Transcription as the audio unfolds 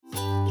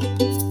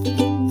Welcome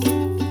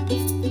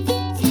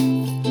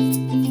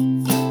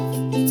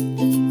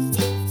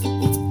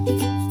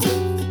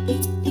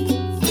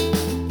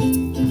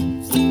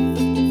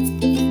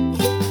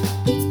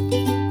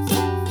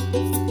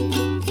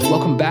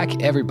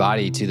back,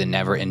 everybody, to the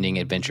Never Ending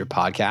Adventure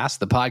Podcast,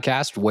 the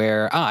podcast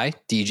where I,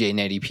 DJ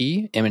Nettie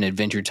P, am an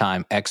Adventure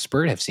Time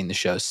expert, have seen the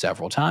show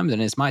several times,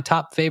 and it's my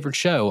top favorite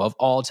show of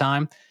all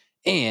time.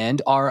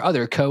 And our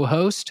other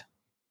co-host,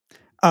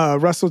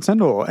 Russell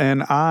Tyndall,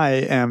 and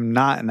I am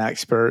not an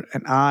expert,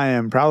 and I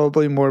am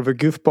probably more of a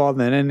goofball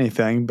than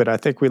anything, but I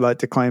think we like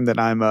to claim that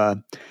I'm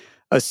a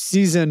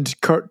seasoned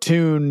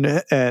cartoon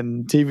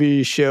and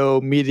TV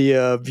show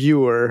media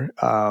viewer.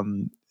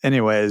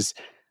 Anyways,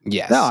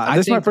 yes,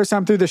 this is my first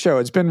time through the show.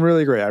 It's been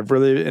really great. I've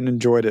really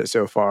enjoyed it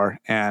so far,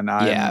 and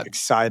I'm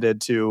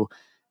excited to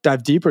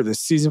dive deeper.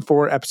 This season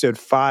 4, episode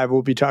 5,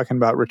 we'll be talking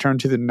about Return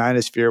to the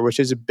Nightosphere, which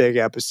is a big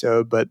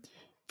episode. But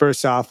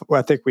first off,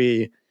 I think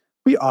we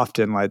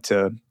often like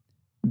to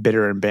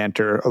bitter and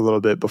banter a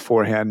little bit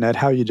beforehand. Ned,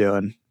 how you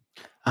doing?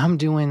 I'm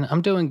doing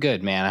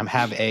good, man. I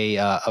have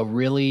a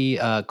really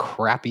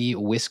crappy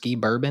whiskey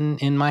bourbon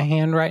in my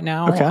hand right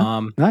now.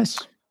 Okay,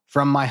 nice.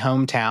 From my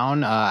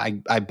hometown.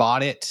 I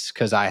bought it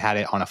because I had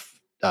it on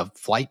a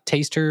flight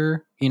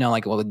taster,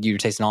 like you're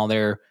tasting all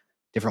their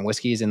different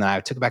whiskeys. And then I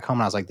took it back home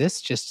and I was like,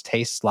 this just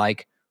tastes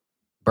like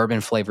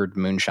bourbon flavored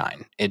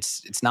moonshine.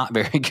 It's not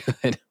very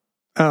good.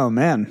 Oh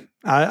man.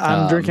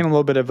 I'm drinking a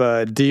little bit of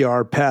a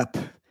DR Pep.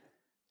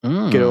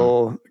 Good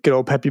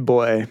old peppy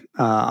boy.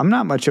 I'm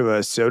not much of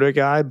a soda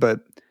guy,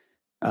 but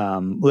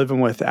living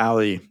with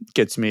Allie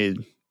gets me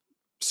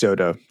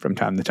soda from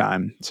time to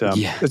time. So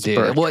yeah, it's dude.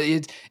 a perk.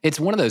 Well, it's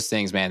one of those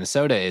things, man. The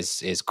soda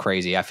is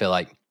crazy. I feel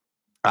like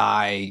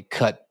I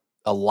cut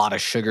a lot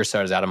of sugar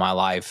sodas out of my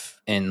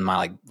life in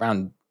my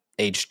around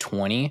age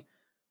 20.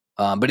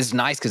 But it's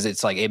nice because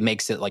it's like, it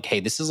makes it like, hey,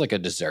 this is like a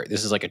dessert.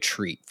 This is like a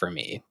treat for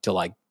me to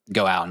like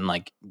go out and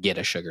like get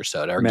a sugar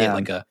soda or get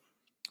like a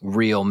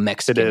real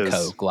Mexican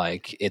Coke.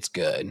 Like, it's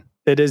good.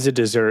 It is a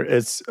dessert.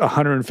 It's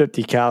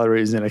 150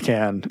 calories in a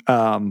can,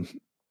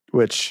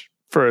 which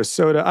for a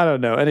soda, I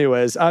don't know.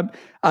 Anyways,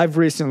 I've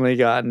recently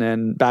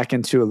gotten back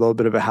into a little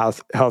bit of a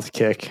health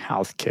kick,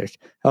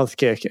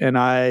 and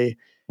I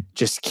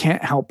just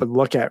can't help but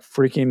look at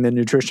freaking the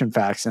nutrition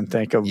facts and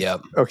think of,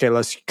 okay,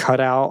 let's cut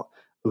out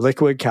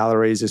liquid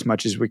calories as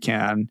much as we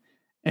can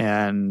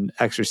and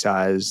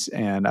exercise.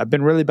 And I've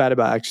been really bad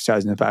about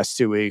exercising the past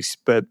 2 weeks,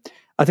 but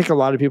I think a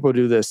lot of people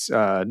do this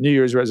New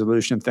Year's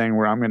resolution thing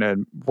where I'm going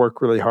to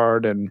work really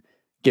hard and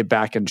get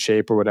back in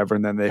shape or whatever,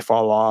 and then they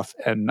fall off.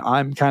 And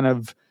I'm kind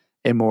of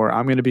I'm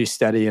going to be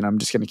steady and I'm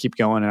just going to keep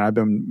going. And I've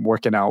been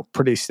working out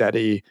pretty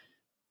steady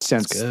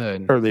since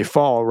early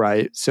fall,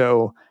 right?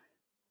 So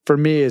for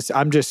me,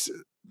 I'm just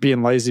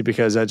being lazy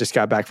because I just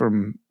got back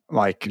from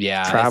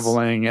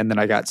traveling, and then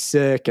I got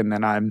sick, and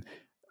then I'm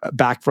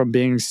back from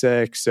being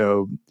sick.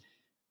 So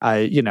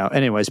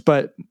anyways,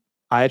 but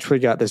I actually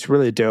got this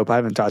really dope. I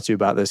haven't talked to you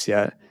about this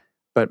yet,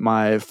 but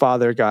my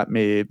father got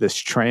me this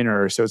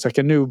trainer. So it's like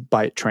a new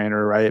bike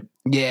trainer, right?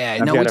 Yeah.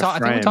 No, I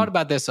think we talked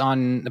about this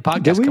on the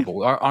podcast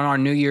on our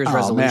New Year's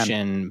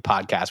resolution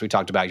podcast. We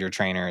talked about your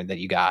trainer that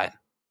you got.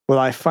 Well,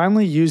 I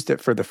finally used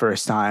it for the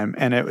first time,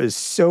 and it was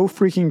so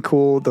freaking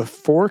cool. The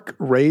fork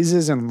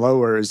raises and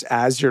lowers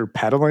as you're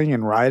pedaling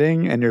and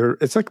riding, and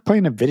it's like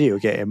playing a video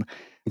game.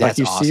 That's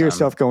like you see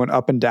yourself going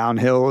up and down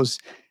hills,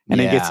 and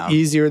it gets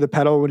easier to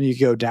pedal when you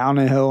go down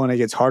a hill, and it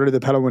gets harder to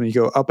pedal when you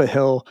go up a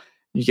hill.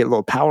 You get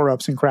little power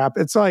ups and crap.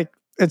 It's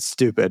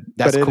stupid.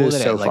 That's but cool it is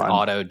that so it fun.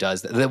 auto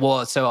does that.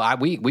 Well, so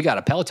we got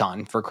a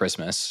Peloton for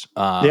Christmas.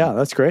 Yeah,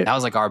 that's great. That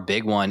was like our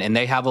big one, and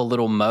they have a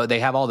little mode. They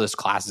have all those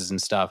classes and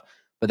stuff,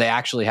 but they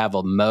actually have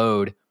a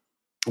mode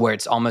where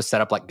it's almost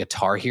set up like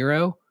Guitar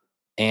Hero,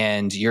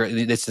 and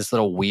it's this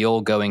little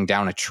wheel going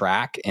down a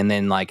track, and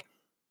then like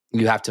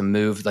you have to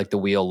move like the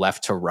wheel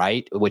left to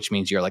right, which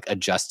means you're like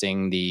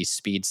adjusting the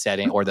speed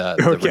setting or the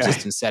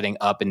resistance setting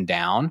up and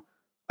down.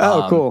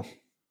 Oh, cool.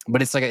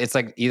 But it's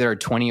like either a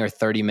 20 or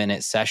 30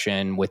 minute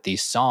session with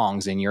these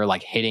songs, and you're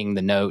like hitting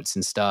the notes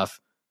and stuff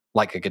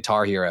like a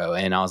Guitar Hero.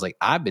 And I was like,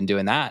 I've been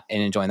doing that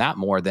and enjoying that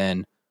more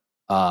than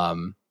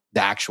the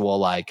actual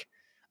like,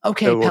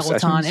 okay, Peloton,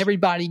 sessions.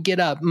 Everybody get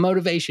up,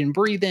 motivation,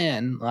 breathe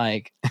in.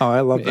 Like, oh,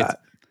 I love that.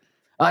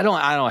 I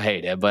don't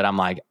hate it, but I'm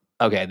like,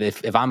 okay,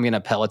 if I'm going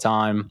to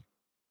Peloton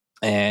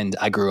and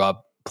I grew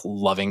up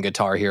loving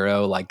Guitar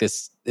Hero, like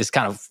this is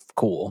kind of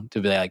cool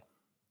to be like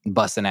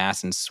busting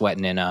ass and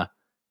sweating in a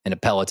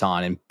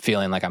Peloton and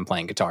feeling like I'm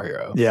playing Guitar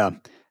Hero. Yeah.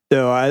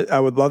 Though I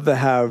would love to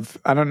have,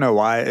 I don't know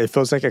why, it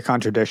feels like a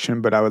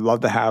contradiction, but I would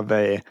love to have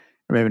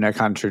maybe not a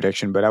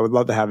contradiction, but I would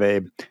love to have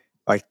a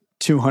like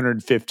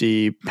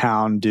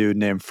 250-pound dude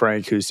named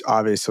Frank, who's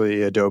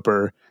obviously a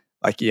doper,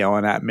 like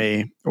yelling at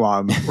me while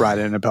I'm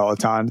riding in a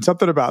Peloton.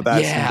 Something about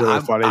that seems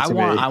really funny to me.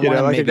 I want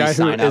like maybe a guy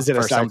who isn't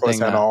a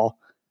cyclist at all.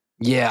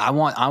 Yeah, I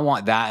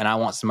want that, and I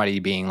want somebody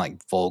being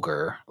like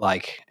vulgar.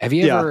 Like, have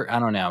you ever? I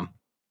don't know.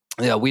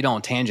 We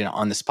don't tangent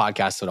on this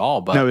podcast at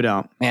all, but no, we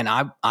don't. Man,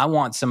 I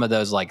want some of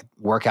those like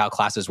workout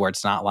classes where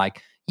it's not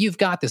like, you've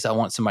got this. I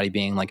want somebody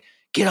being like,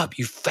 get up,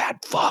 you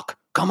fat fuck.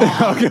 Come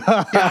on, get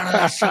out of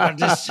that side of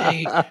this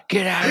seat.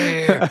 Get out of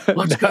here.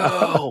 Let's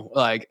go.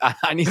 Like,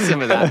 I need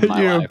some of that in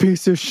my You're life. a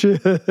piece of shit.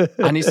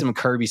 I need some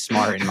Kirby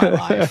Smart in my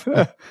life.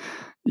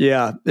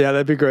 Yeah,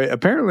 that'd be great.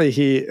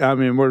 Apparently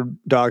we're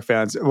dog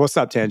fans. We'll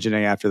stop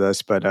tangenting after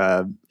this, but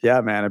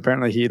yeah, man,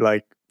 apparently he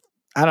I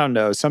don't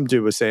know, some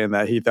dude was saying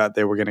that he thought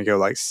they were going to go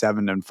like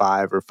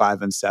 7-5 or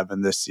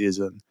 5-7 this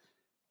season.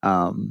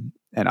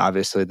 And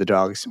obviously the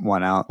dogs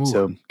won out. Ooh.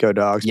 So go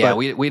dogs. Yeah, but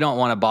we don't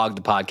want to bog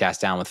the podcast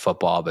down with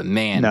football, but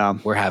man,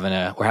 no. we're having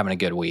a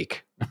good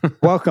week.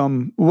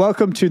 Welcome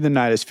to the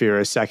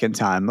Nightosphere a second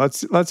time.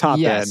 Let's hop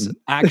in.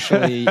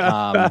 Actually,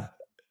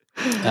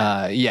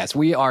 yes,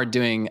 we are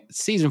doing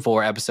season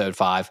 4, episode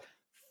 5.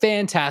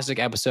 Fantastic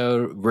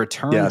episode,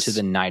 Return to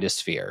the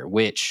Nightosphere,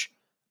 which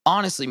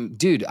honestly,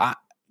 dude,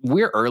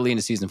 we're early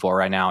into season 4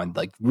 right now, and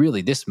like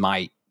really, this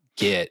might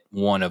get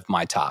one of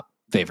my top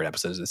favorite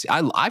episodes of this.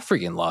 I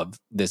freaking love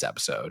this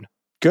episode.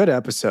 Good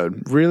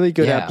episode. Really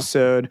good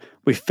episode.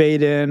 We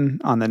fade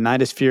in on the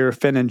Nightosphere.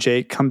 Finn and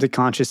Jake come to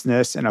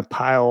consciousness in a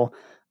pile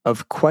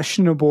of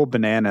questionable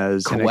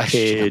bananas in a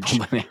cage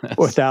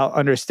without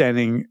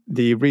understanding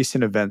the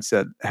recent events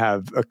that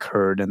have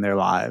occurred in their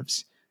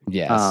lives.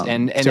 Yes.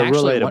 And so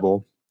actually,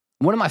 relatable.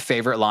 One of my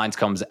favorite lines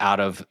comes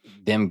out of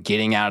them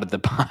getting out of the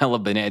pile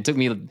of bananas. It took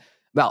me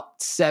about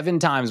 7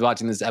 times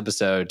watching this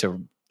episode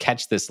to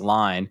catch this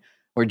line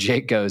where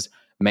Jake goes,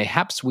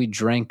 "Mayhaps we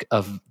drank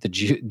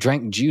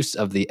juice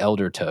of the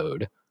elder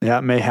toad."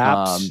 Yeah,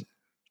 mayhaps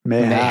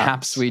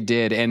we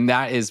did, and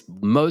that is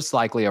most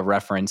likely a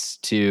reference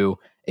to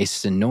a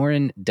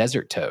Sonoran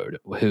desert toad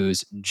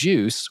whose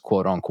juice,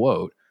 quote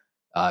unquote,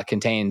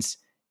 contains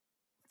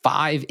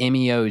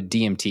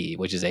 5-MeO-DMT,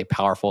 which is a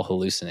powerful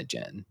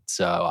hallucinogen.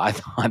 So I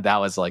thought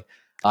that was like,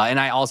 and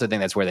I also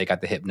think that's where they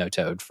got the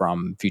Hypnotoad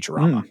from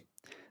Futurama.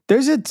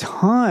 There's a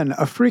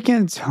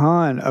freaking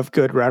ton of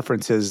good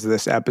references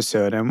this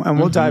episode, and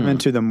we'll dive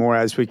into them more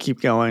as we keep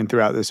going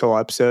throughout this whole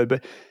episode.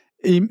 But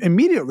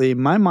immediately,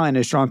 my mind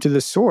is drawn to the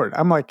sword.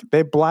 I'm like,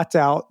 they blacked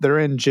out, they're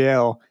in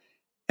jail,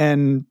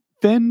 and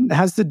Finn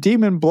has the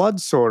demon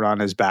blood sword on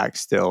his back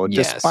still,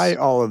 despite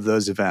all of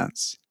those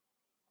events.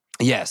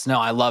 Yes, no,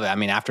 I love it. I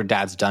mean, after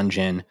Dad's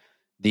dungeon,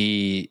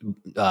 the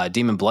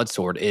demon blood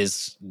sword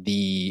is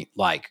the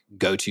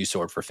go-to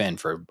sword for Finn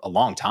for a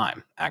long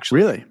time,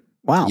 actually. Really?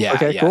 Wow. Yeah.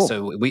 Okay, yeah. cool.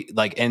 So we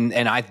and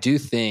I do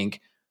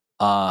think,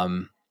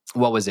 what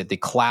was it? The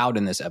cloud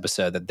in this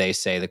episode that they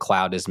say the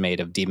cloud is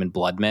made of demon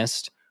blood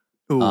mist.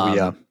 Ooh,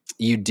 yeah.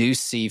 You do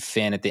see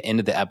Finn at the end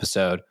of the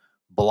episode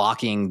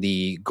blocking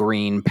the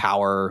green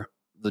power,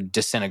 the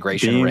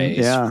disintegration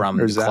rays from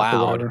the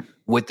cloud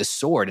with the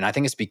sword. And I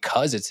think it's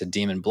because it's a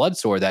demon blood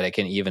sword that it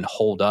can even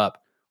hold up.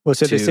 Well,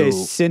 so they say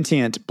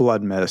sentient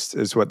blood mist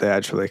is what they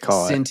actually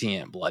call it.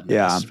 Sentient blood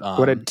mist. Yeah.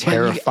 What a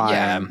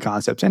terrifying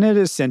concept. And it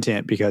is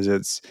sentient because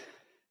it's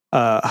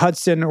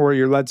Hudson, or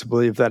you're led to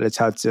believe that it's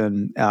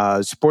Hudson.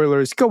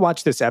 Spoilers, go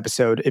watch this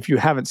episode if you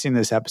haven't seen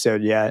this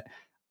episode yet.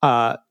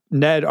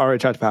 Ned already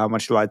talked about how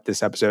much you liked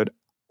this episode.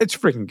 It's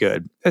freaking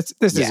good. This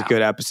is a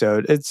good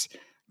episode. It's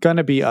going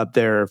to be up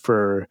there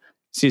for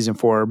season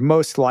 4,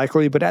 most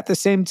likely. But at the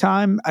same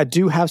time, I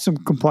do have some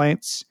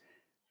complaints.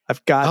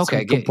 I've got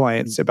some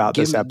complaints about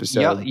this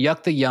episode.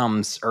 Yuck the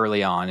yums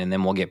early on, and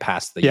then we'll get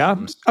past the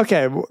yums.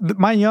 Okay.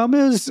 My yum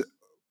is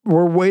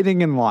we're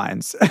waiting in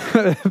lines.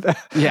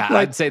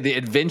 I'd say the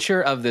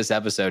adventure of this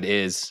episode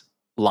is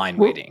line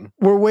waiting.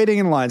 We're waiting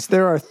in lines.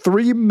 There are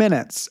 3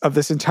 minutes of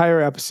this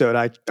entire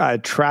episode. I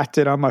tracked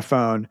it on my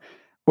phone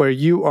where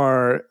you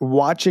are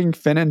watching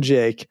Finn and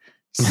Jake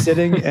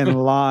sitting in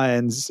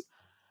lines.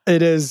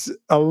 It is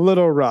a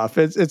little rough.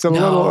 It's a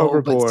little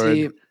overboard. But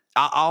see,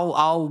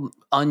 I'll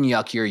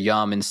unyuck your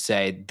yum and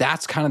say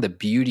that's kind of the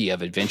beauty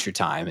of Adventure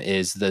Time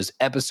is those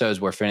episodes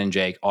where Finn and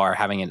Jake are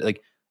having an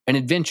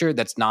adventure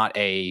that's not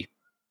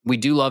we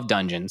do love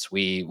dungeons.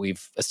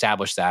 We've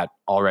established that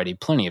already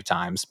plenty of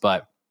times,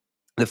 but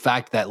the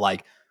fact that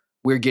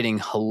we're getting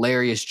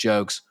hilarious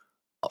jokes,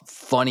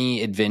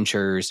 funny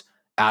adventures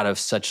out of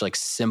such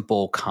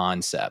simple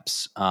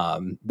concepts,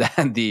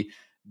 that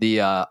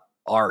the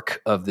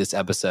arc of this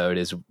episode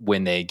is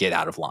when they get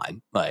out of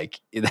line. That's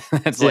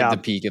the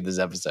peak of this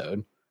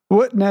episode.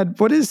 What, Ned,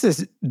 what is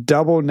this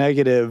double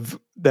negative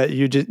that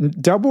you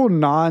just, double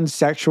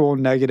non-sexual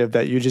negative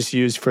that you just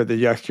used for the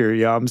yuck your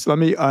yums? Let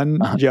me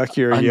yuck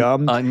your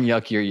yum.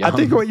 Unyuck your yum. I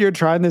think what you're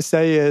trying to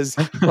say is,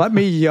 let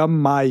me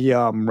yum my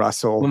yum,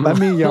 Russell. Let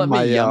me yum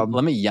my yum.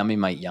 Let me yummy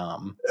my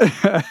yum.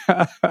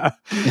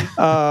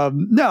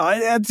 No,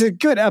 it's a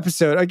good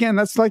episode. Again,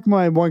 that's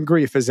my one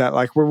grief is that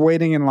we're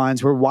waiting in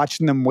lines. We're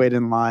watching them wait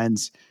in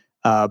lines.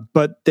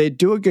 But they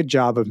do a good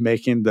job of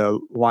making the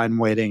line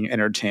waiting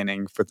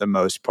entertaining for the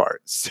most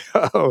part.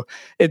 So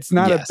it's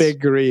not a big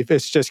grief.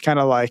 It's just kind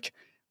of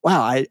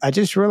wow, I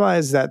just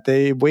realized that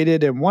they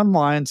waited in one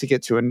line to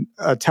get to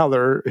a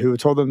teller who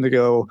told them to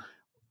go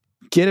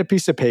get a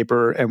piece of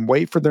paper and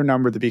wait for their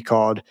number to be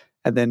called.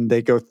 And then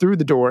they go through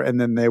the door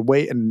and then they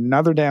wait in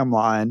another damn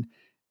line.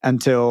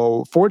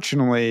 until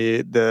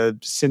fortunately the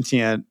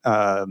sentient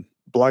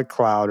blood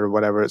cloud or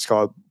whatever it's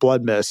called,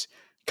 blood mist,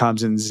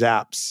 comes and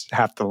zaps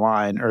half the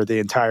line or the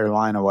entire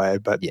line away.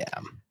 But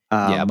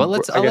but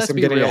let's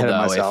be getting real ahead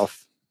of though.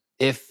 myself.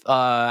 If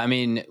I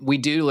mean, we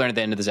do learn at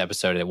the end of this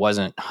episode, it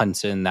wasn't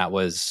Hudson that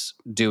was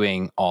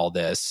doing all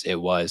this.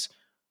 It was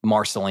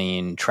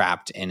Marceline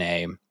trapped in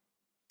a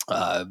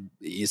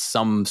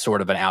some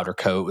sort of an outer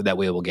coat that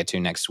we will get to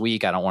next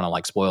week. I don't want to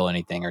like spoil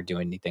anything or do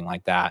anything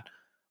like that.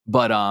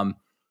 But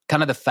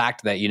kind of the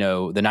fact that, you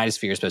know, the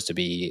Nightosphere is supposed to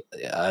be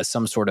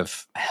some sort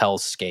of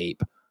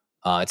hellscape.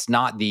 It's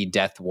not the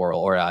death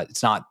world, or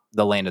it's not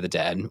the land of the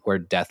dead where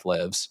death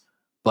lives,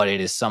 but it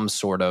is some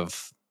sort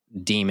of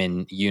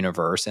demon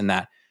universe. And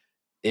that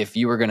if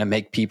you were going to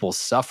make people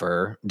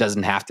suffer,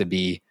 doesn't have to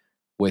be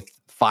with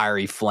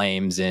fiery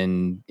flames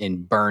and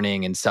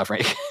burning and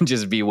suffering.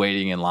 Just be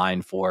waiting in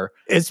line for.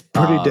 It's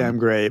pretty damn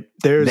great.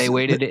 They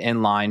waited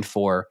in line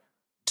for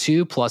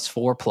 2 +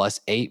 4 +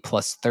 8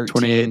 + 13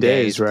 28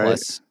 days, right?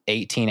 Plus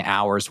 18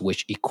 hours,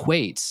 which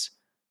equates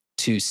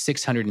to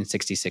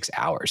 666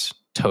 hours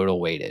total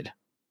waited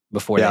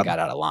before they got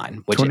out of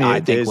line. Which 28 I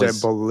think days,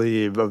 was, I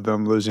believe, of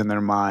them losing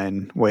their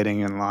mind waiting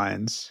in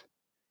lines.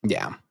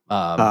 Yeah.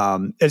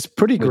 It's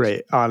pretty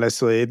great,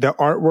 honestly. The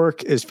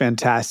artwork is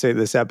fantastic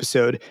this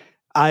episode.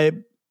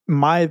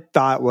 My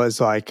thought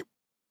was like,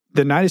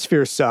 the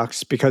Nightosphere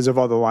sucks because of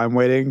all the line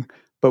waiting,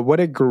 but what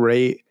a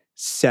great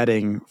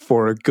setting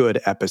for a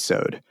good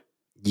episode.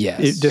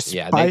 Yes.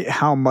 Despite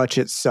how much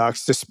it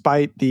sucks,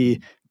 despite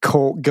the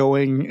cult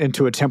going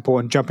into a temple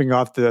and jumping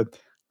off the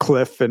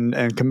cliff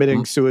and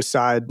committing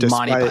suicide.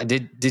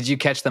 Did you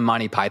catch the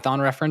Monty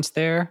Python reference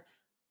there?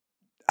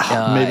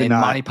 Maybe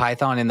not. Monty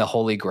Python in the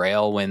Holy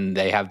Grail, when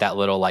they have that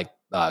little like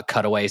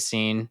cutaway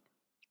scene,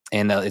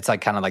 and it's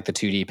like kind of like the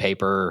 2D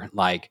paper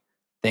like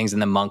things,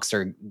 and the monks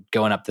are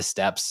going up the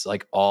steps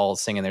like all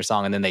singing their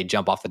song, and then they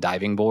jump off the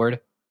diving board.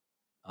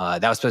 I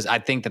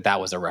think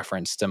that was a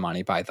reference to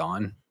Monty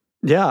Python.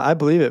 Yeah, I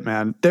believe it,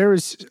 man.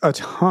 There's a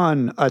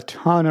ton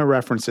of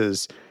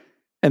references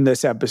in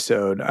this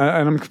episode.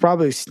 And I'm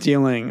probably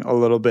stealing a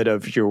little bit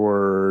of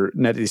your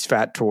Nettie's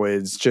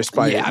factoids just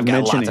by I've got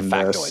mentioning lots of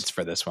factoids this.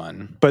 For this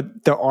one.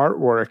 But the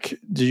artwork,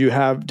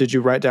 did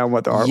you write down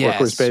what the artwork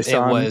was based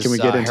on? Can we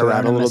get into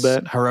that a little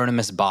bit?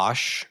 Hieronymus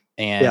Bosch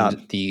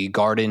and the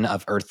Garden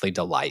of Earthly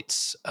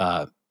Delights.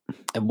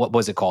 What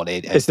was it called?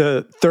 It's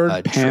the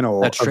third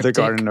panel of the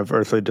Garden of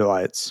Earthly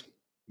Delights.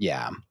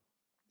 Yeah.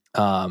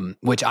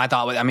 Which I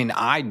thought, I mean,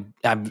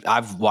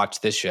 I've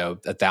watched this show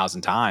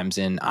 1,000 times,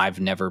 and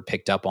I've never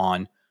picked up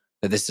on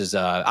that this is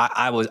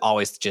I was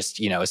always just,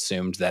 you know,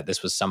 assumed that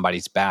this was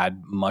somebody's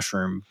bad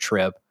mushroom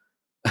trip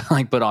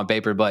like put on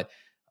paper. But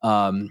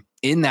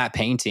in that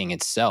painting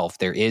itself,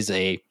 there is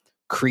a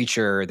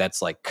creature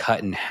that's like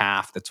cut in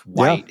half, that's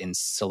white and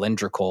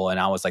cylindrical, and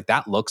I was like,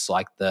 that looks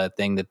like the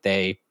thing that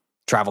they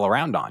travel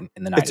around on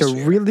in the Nightosphere. It's a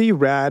really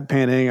rad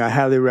painting. I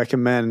highly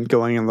recommend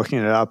going and looking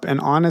it up. And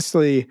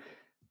honestly,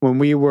 when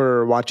we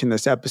were watching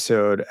this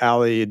episode,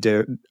 Allie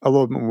did a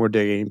little bit more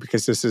digging,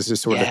 because this is the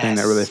sort of thing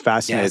that really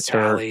fascinates her.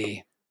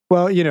 Allie.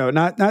 Well, you know,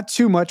 not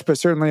too much, but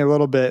certainly a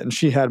little bit. And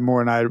she had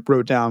more, and I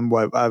wrote down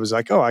what I was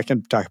like, oh, I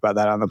can talk about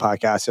that on the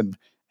podcast and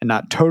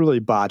not totally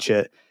botch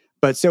it.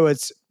 But so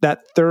it's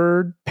that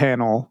third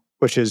panel,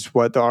 which is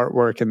what the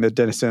artwork and the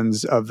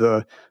denizens of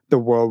the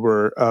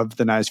world of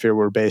the Nightosphere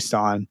were based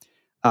on.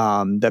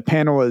 The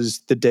panel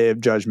is the Day of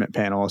Judgment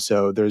panel.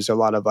 So there's a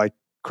lot of like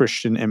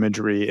Christian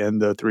imagery in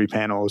the three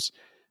panels.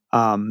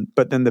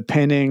 But then the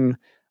painting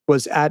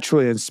was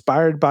actually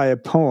inspired by a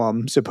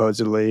poem,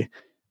 supposedly,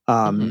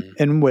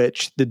 in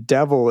which the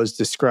devil is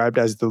described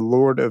as the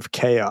Lord of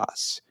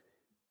Chaos,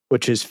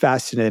 which is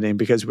fascinating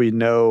because we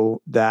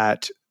know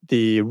that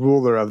the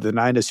ruler of the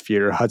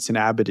Nightosphere, Hudson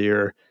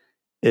Abadir,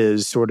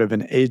 is sort of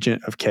an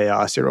agent of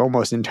chaos, or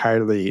almost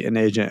entirely an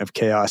agent of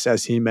chaos,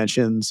 as he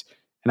mentions.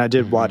 And I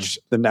did watch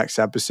the next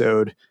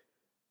episode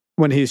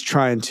when he's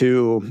trying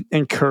to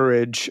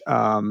encourage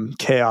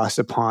chaos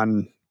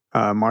upon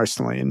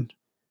Marceline.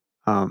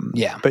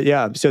 But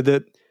yeah, so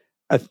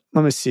let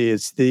me see.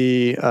 It's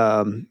the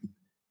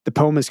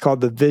poem is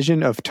called "The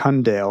Vision of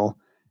Tundale,"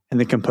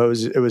 and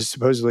it was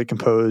supposedly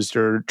composed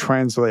or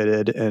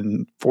translated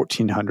in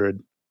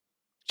 1400.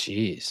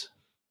 Jeez.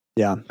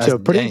 Yeah, so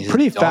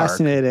pretty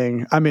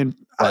fascinating. I mean,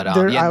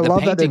 I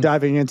love that they're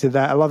diving into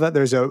that. I love that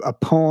there's a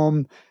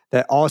poem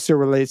that also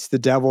relates the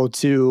devil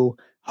to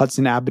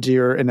Hudson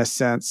Abadir in a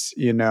sense,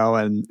 you know,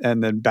 and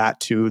then back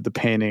to the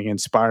painting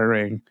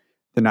inspiring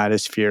the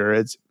Nightosphere.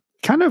 It's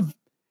kind of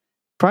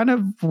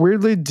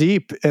weirdly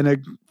deep in a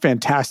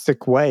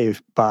fantastic way.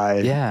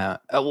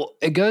 Well,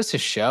 it goes to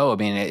show. I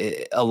mean,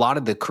 a lot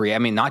of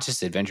not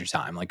just Adventure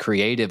Time, like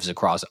creatives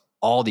across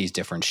all these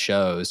different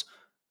shows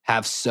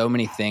have so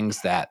many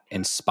things that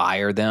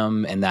inspire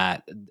them, and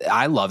that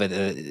I love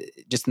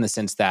it just in the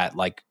sense that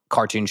like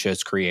cartoon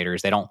shows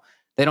creators, they don't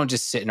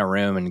just sit in a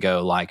room and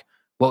go like,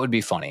 what would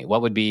be funny?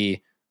 What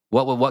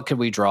could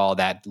we draw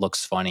that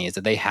looks funny? Is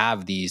that they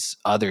have these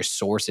other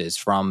sources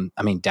from,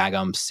 I mean,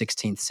 daggum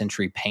 16th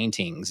century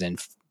paintings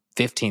and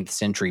 15th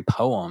century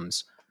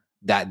poems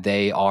that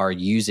they are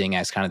using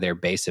as kind of their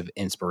base of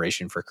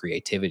inspiration for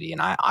creativity.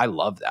 And I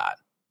love that.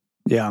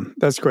 Yeah,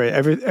 that's great.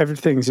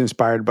 Everything's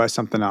inspired by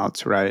something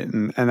else, right?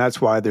 And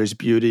that's why there's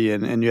beauty,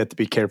 and you have to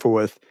be careful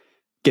with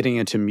getting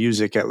into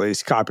music, at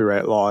least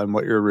copyright law, and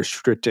what you're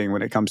restricting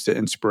when it comes to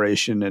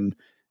inspiration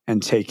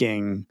and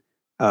taking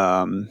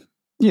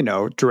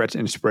direct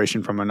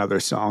inspiration from another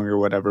song or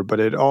whatever. But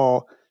it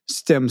all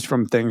stems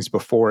from things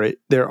before it.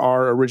 There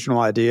are original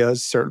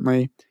ideas,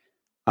 certainly,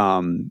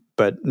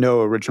 but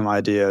no original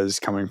ideas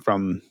coming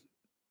from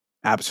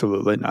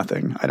absolutely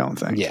nothing, I don't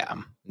think. Yeah,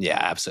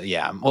 absolutely.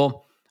 Yeah.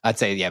 Well, I'd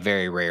say,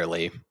 very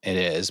rarely it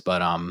is,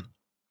 but I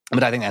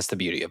think that's the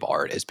beauty of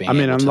art is being. I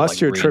mean,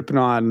 unless you're tripping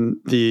on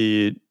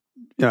the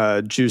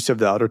juice of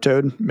the elder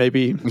toad,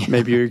 maybe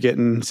you're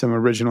getting some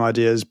original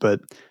ideas. But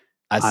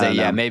I'd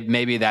say,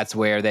 maybe that's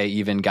where they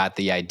even got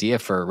the idea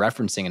for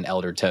referencing an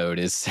elder toad,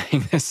 is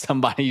saying that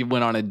somebody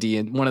went on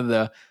one of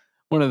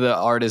the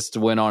artists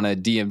went on a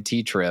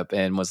DMT trip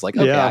and was like,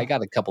 okay, I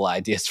got a couple of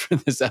ideas for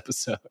this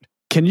episode.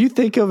 Can you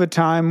think of a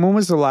time, when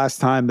was the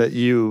last time that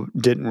you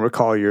didn't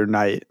recall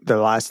the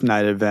last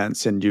night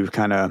events, and you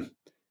kind of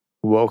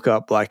woke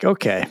up like,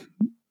 okay,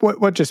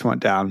 what just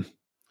went down?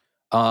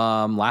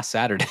 Last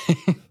Saturday.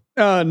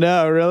 Oh,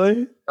 no,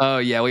 really? Oh,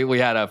 yeah. We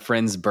had a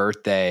friend's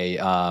birthday,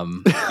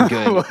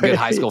 good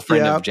high school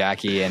friend of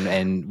Jackie,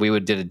 and we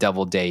did a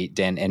double date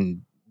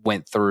and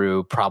went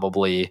through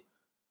probably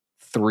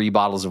 3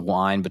 bottles of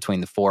wine between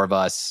the 4 of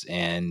us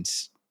and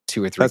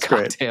 2 or 3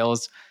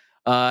 cocktails. Great.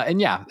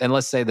 And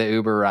let's say the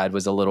Uber ride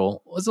was a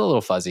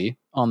little fuzzy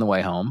on the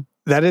way home.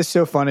 That is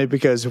so funny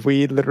because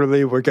we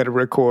literally were going to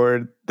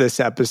record this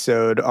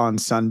episode on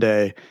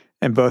Sunday,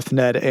 and both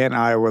Ned and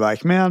I were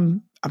like,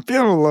 man, I'm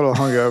feeling a little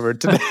hungover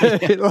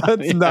today.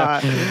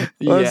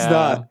 Let's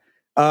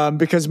not.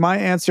 Because my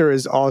answer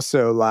is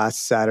also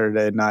last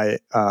Saturday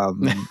night.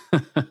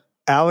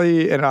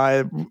 Allie and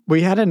I,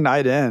 we had a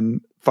night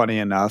in, funny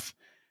enough.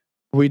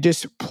 We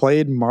just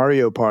played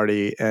Mario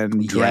Party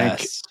and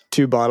drank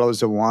 2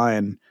 bottles of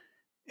wine,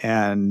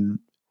 and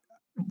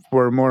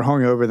were more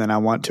hungover than I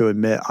want to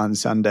admit on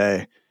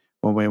Sunday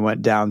when we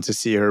went down to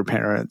see her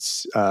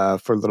parents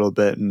for a little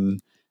bit and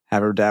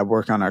have her dad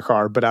work on our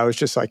car. But I was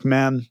just like,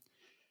 man,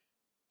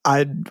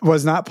 I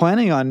was not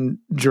planning on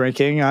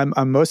drinking.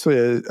 I'm mostly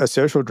a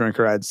social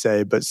drinker, I'd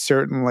say, but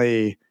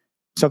certainly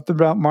something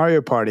about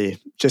Mario Party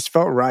just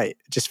felt right.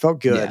 It just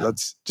felt good. Yeah.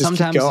 Let's just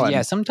keep going.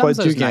 Yeah, sometimes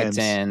those nights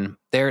in,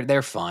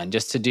 they're fun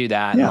just to do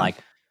that. Yeah. And like,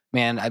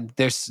 man,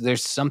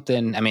 there's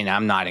something. I mean,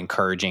 I'm not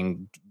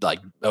encouraging like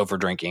over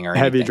drinking or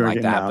heavy anything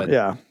drinking like that. Now. But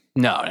yeah,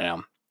 no,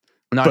 I'm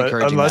not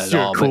encouraging unless that at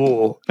you're all.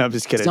 Cool. No, I'm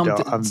just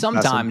kidding.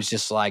 Sometimes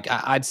just like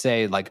I'd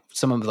say like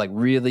some of like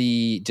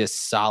really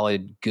just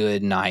solid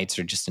good nights,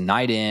 or just a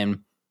night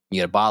in, you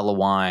get a bottle of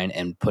wine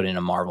and put in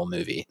a Marvel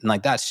movie, and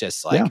like that's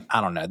just like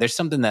I don't know. There's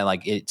something that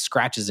like it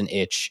scratches an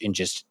itch in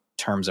just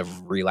terms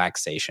of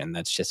relaxation.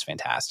 That's just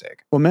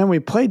fantastic. Well, man, we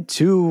played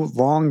 2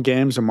 long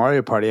games of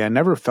Mario Party. I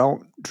never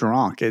felt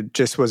drunk. It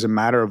just was a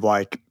matter of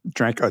like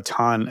drank a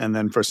ton, and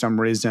then for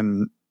some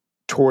reason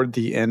toward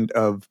the end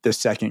of the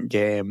second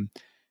game,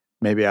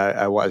 maybe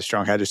I was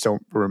drunk. I just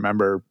don't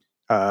remember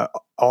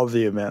all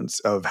the events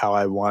of how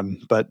I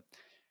won. But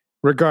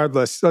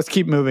regardless, let's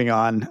keep moving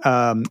on.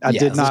 I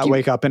did not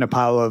wake up in a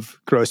pile of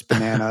gross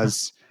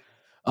bananas.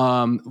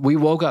 We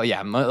woke up,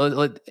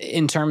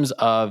 in terms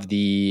of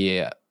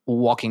the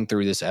walking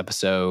through this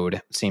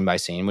episode scene by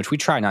scene, which we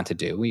try not to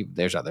do.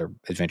 There's other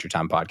Adventure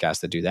Time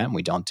podcasts that do that, and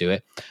we don't do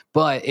it.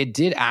 But it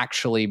did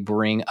actually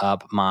bring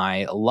up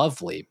my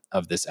lovely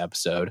of this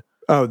episode.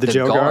 Oh, the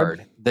jail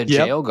guard? The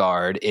jail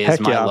guard is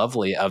my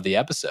lovely of the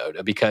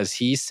episode, because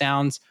he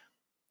sounds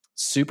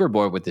super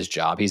bored with this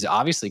job. He's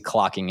obviously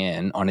clocking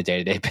in on a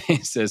day-to-day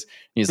basis.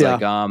 He's like,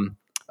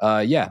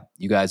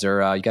 you guys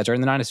are in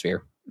the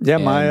Ninosphere. Yeah,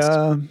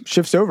 my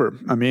shift's over.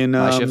 I mean,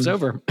 my shift's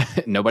over.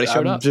 Nobody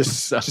showed up.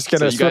 Just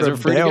gonna sort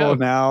of bail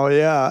now.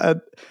 Yeah,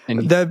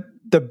 and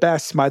the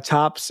best, my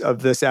tops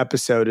of this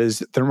episode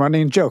is the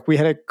running joke. We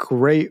had a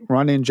great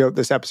running joke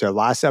this episode.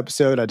 Last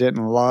episode, I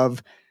didn't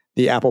love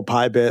the apple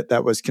pie bit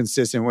that was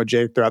consistent with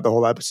Jake throughout the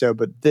whole episode,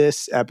 but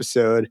this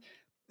episode,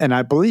 and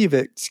I believe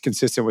it's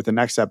consistent with the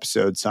next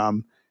episode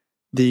some,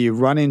 the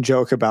running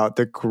joke about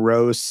the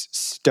gross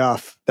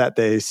stuff that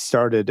they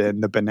started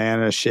in, the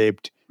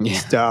banana-shaped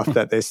stuff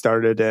that they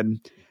started in.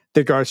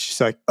 The guard's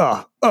just like,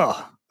 oh,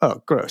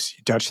 gross.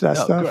 You touch that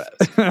stuff?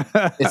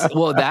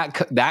 Well,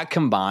 that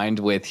combined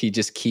with he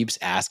just keeps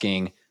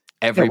asking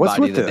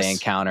everybody that they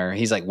encounter.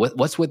 He's like,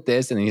 what's with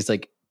this? And he's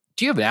like,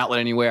 do you have an outlet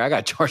anywhere? I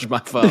got to charge my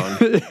phone.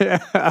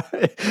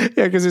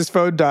 Because his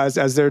phone dies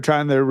as they're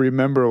trying to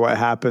remember what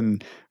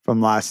happened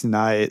from last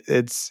night.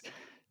 It's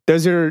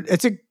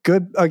a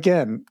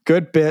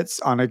good bits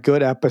on a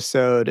good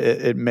episode.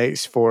 It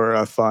makes for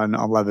a fun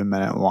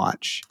 11-minute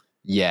watch.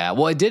 Yeah,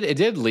 well, it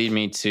did lead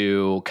me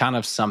to kind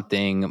of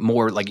something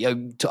more like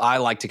I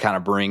like to kind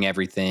of bring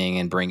everything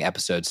and bring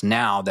episodes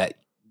now that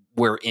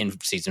we're in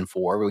season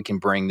 4. We can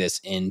bring this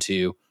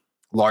into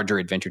larger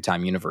Adventure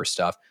Time universe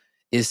stuff.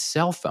 Is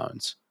cell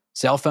phones.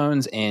 cell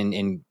phones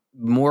and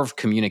more of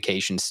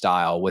communication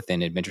style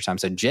within Adventure Time.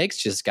 So Jake's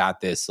just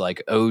got this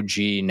like OG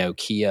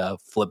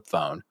Nokia flip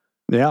phone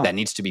that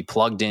needs to be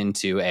plugged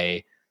into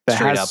a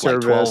straight up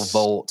like 12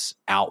 volt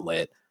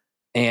outlet.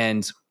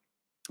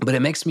 But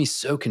it makes me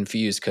so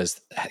confused because,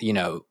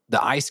 the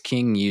Ice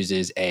King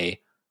uses a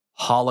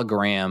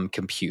hologram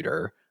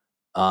computer.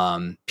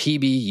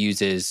 PB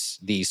uses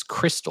these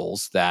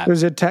crystals that...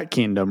 There's a tech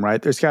kingdom,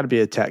 right? There's got to be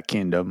a tech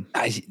kingdom.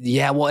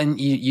 Well, and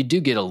you do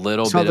get a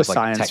little bit of like a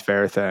science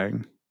fair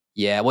thing.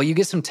 Yeah, well, you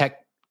get some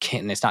tech...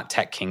 It's not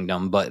tech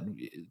kingdom, but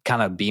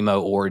kind of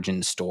BMO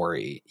origin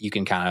story. You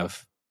can kind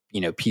of,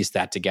 piece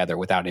that together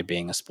without it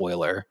being a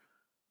spoiler.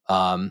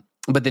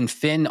 But then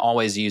Finn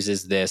always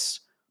uses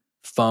this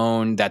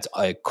phone that's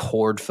a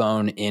cord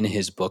phone in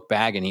his book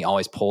bag, and he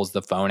always pulls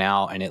the phone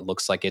out and it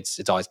looks like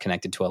it's always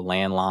connected to a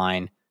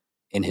landline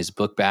in his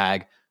book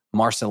bag.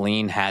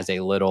 Marceline has a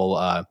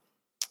little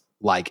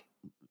like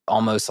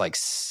almost like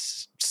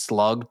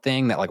slug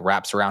thing that like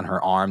wraps around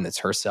her arm that's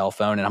her cell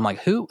phone, and I'm like,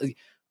 who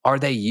are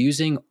they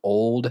using?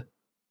 Old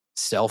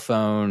cell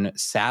phone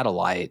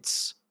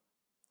satellites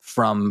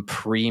from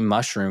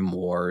pre-Mushroom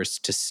Wars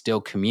to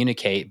still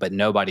communicate, but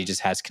nobody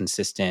just has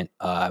consistent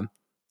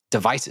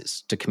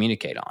devices to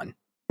communicate on.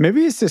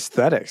 Maybe it's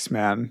aesthetics,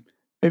 man.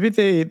 Maybe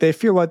they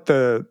feel like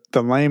the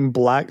lame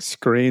black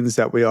screens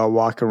that we all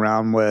walk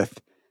around with,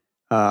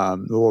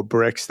 the little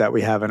bricks that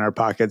we have in our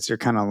pockets, are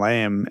kind of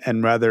lame,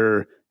 and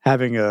rather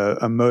having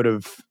a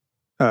motive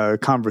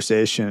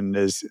conversation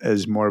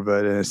is more of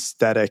an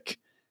aesthetic.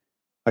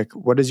 Like,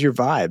 what is your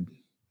vibe?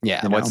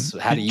 Yeah,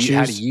 how do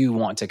you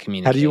want to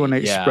communicate? How do you want to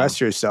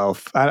express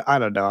yourself? I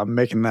don't know. I'm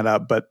making that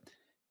up, but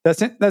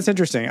that's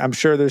interesting. I'm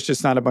sure there's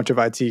just not a bunch of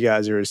IT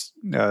guys or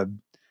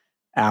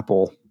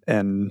Apple,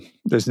 and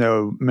there's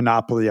no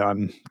monopoly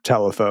on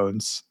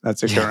telephones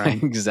that's occurring.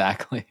 Yeah,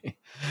 exactly.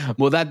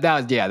 Well,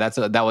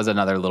 that was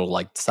another little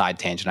like side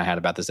tangent I had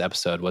about this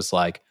episode, was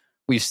like,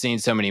 we've seen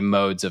so many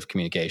modes of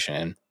communication,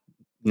 and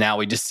now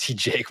we just see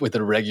Jake with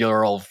a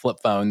regular old flip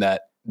phone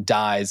that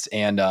dies,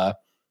 and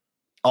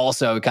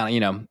also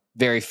kind of,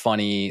 very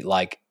funny,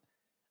 like,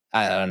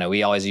 I don't know,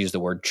 we always use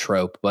the word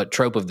trope, but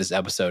trope of this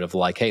episode of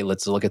like, hey,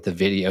 let's look at the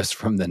videos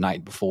from the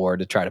night before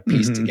to try to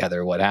piece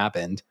together what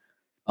happened.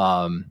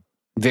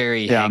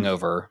 Very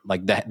Hangover,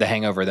 like the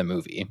Hangover, the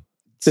movie.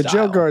 The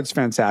jail guard's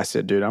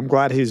fantastic, dude. I'm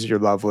glad he's your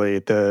lovely,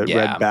 the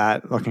red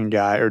bat looking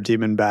guy, or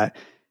demon bat.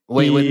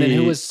 Wait, then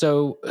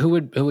who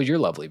would your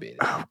lovely be?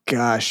 Oh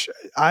gosh,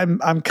 I'm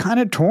kind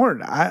of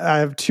torn. I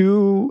have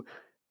two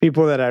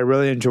people that I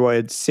really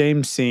enjoyed.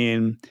 Same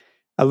scene,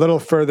 a little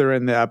further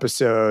in the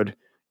episode,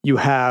 you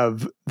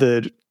have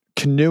the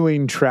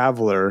canoeing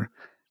traveler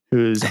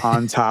who's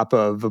on top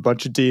of a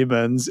bunch of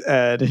demons,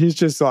 and he's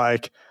just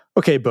like,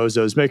 okay,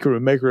 bozos, make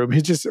room, make room.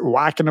 He's just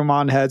whacking them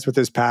on heads with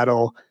his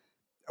paddle.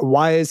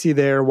 Why is he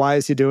there? Why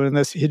is he doing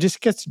this? He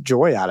just gets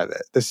joy out of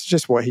it. This is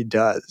just what he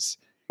does.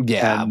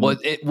 Yeah.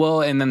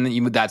 And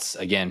then that's,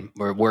 again,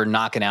 we're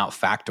knocking out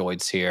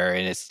factoids here,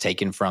 and it's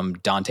taken from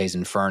Dante's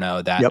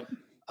Inferno that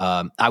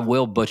I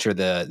will butcher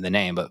the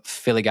name, but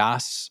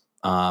Filigas,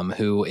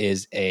 who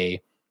is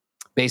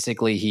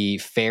basically he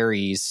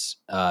ferries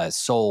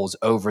souls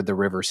over the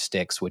river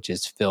Styx, which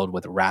is filled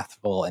with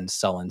wrathful and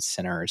sullen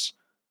sinners.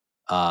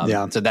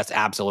 So that's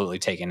absolutely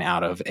taken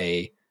out of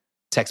a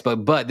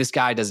textbook, but this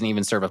guy doesn't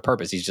even serve a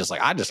purpose. He's just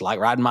like, I just like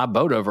riding my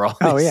boat over all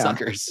these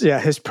suckers. Yeah,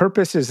 his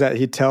purpose is that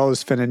he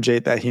tells Finn and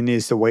Jake that he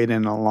needs to wait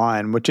in a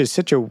line, which is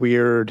such a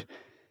weird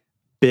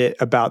bit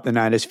about the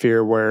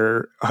Nightosphere,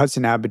 where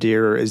Hudson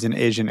Abadir is an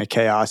agent of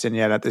chaos, and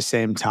yet at the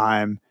same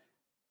time,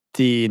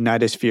 the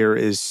Nightosphere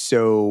is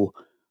so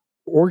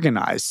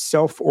organized,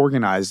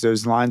 self-organized.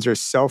 Those lines are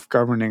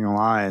self-governing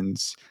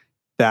lines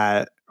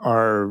that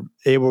are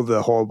able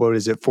to hold,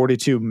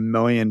 42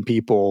 million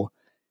people,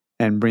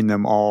 and bring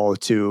them all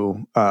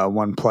to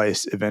one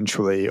place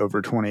eventually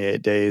over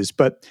 28 days.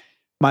 But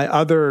my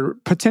other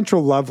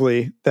potential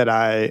lovely that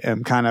I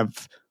am kind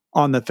of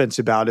on the fence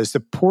about is the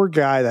poor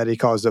guy that he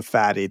calls a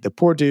fatty, the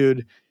poor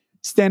dude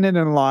standing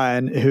in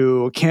line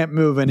who can't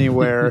move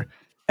anywhere.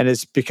 And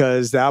it's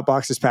because the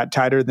outbox is packed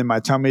tighter than my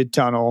tummy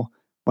tunnel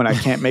when I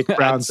can't make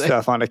brown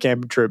stuff on a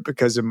camping trip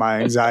because of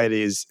my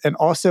anxieties. And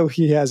also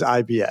he has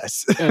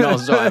IBS.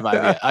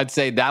 I'd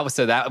say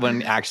that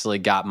one actually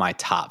got my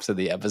tops of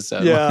the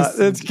episode. Yeah,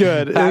 it's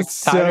good.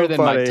 It's tighter so than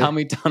funny. My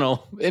tummy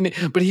tunnel.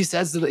 But he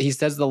says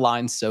the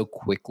line so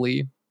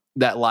quickly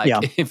that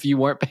if you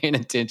weren't paying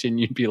attention,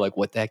 you'd be like,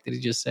 what the heck did he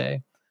just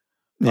say?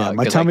 Yeah,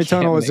 my tummy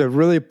tunnel is a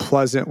really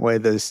pleasant way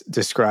to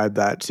describe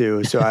that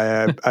too. So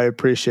I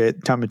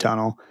appreciate tummy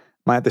tunnel.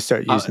 Might have to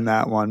start using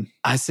that one.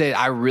 I'm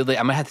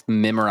gonna have to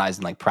memorize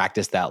and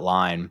practice that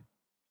line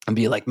and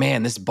be like,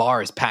 man, this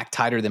bar is packed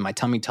tighter than my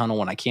tummy tunnel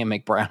when I can't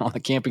make brown on the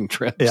camping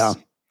trips. Yeah.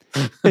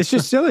 It's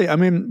just silly. I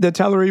mean, the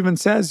teller even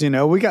says,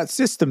 we got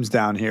systems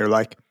down here.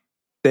 Like,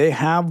 they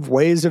have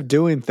ways of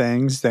doing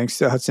things thanks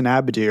to Hudson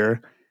Abadir.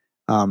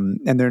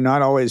 And they're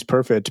not always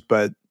perfect,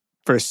 but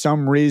for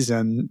some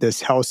reason,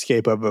 this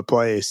hellscape of a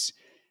place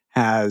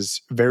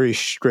has very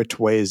strict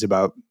ways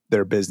about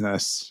their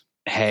business.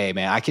 Hey,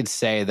 man, I could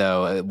say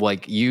though,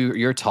 like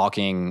you're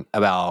talking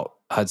about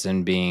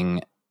Hudson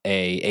being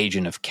a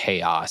agent of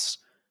chaos,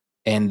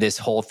 and this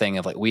whole thing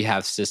of like we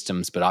have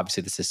systems, but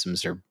obviously the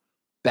systems are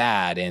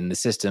bad, and the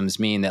systems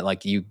mean that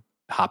like you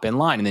hop in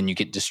line and then you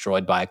get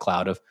destroyed by a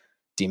cloud of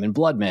demon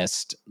blood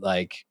mist,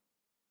 like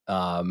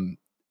um,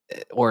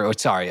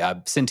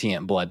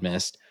 sentient blood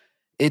mist.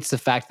 It's the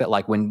fact that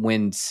like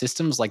when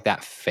systems like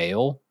that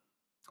fail,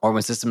 or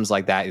when systems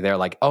like that, they're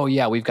like, oh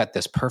yeah, we've got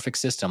this perfect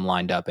system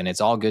lined up and it's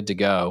all good to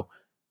go.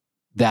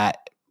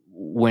 That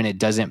when it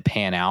doesn't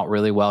pan out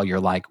really well, you're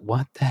like,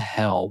 what the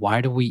hell? Why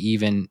do we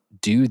even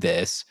do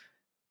this?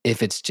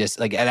 If it's just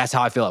like, that's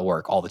how I feel at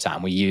work all the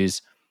time. We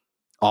use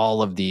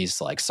all of these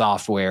like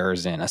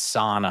softwares and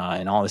Asana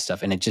and all this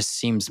stuff, and it just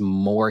seems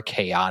more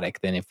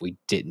chaotic than if we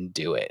didn't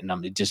do it. And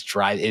I'm just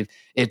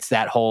it's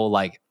that whole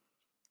like,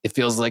 it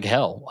feels like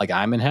hell. Like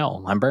I'm in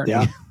hell. I'm burning.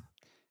 Yeah.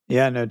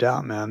 Yeah, no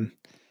doubt, man.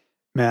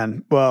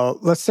 Man, well,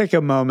 let's take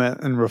a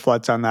moment and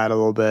reflect on that a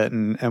little bit,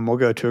 and we'll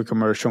go to a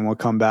commercial and we'll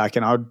come back,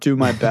 and I'll do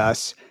my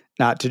best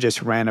not to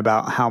just rant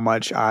about how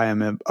much I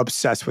am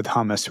obsessed with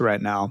hummus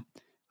right now.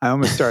 I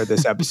almost started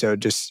this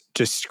episode just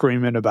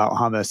screaming about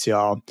hummus,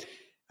 y'all.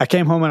 I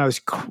came home and I was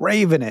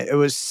craving it. It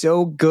was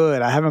so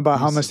good. I haven't bought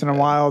hummus in a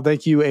while.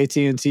 Thank you,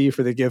 AT&T,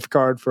 for the gift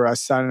card for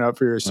us signing up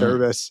for your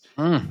service.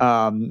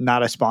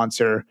 Not a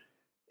sponsor.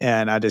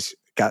 And I just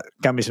got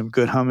me some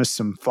good hummus,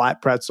 some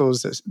flat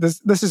pretzels.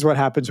 This is what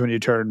happens when you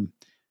turn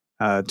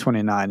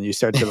 29. You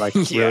start to like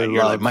really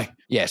love. Like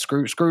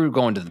screw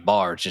going to the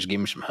bar. Just give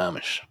me some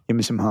hummus. Give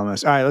me some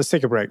hummus. All right, let's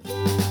take a break.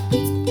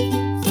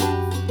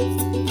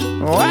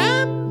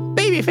 Well,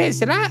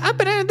 Babyface, and I've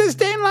been in this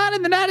damn line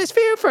in the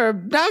Nightosphere for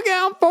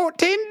doggone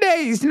 14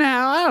 days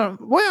now.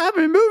 I've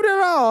been moved at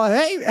all.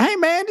 Hey,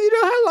 man, do you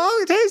know how long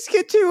it takes to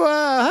get to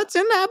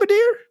Hudson,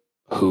 Abadir?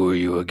 Who are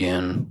you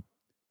again?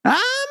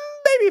 I'm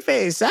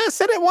Babyface. I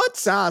said it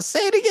once. I'll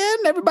say it again.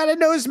 Everybody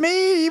knows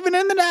me, even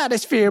in the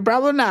Nightosphere.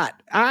 Probably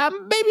not.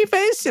 I'm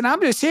Babyface, and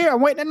I'm just here.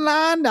 I'm waiting in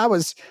line. I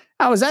was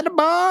at the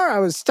bar. I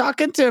was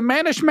talking to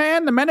Manish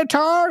Man, the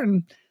Minotaur,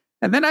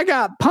 and then I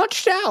got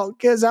punched out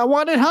because I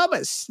wanted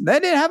hummus. They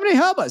didn't have any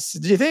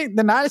hummus. Do you think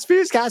the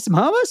Nightosphere's got some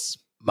hummus?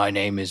 My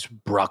name is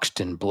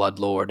Broxton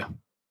Bloodlord.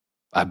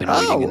 I've been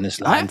waiting in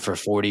this line for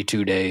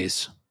 42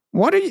 days.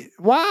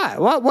 Why?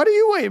 What are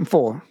you waiting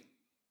for?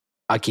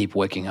 I keep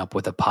waking up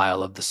with a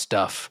pile of the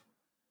stuff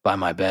by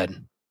my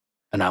bed,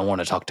 and I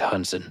want to talk to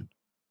Hudson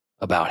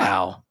about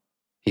how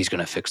he's going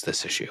to fix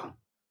this issue.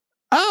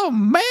 Oh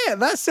man,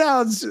 that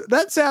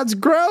sounds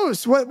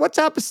gross. What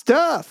type of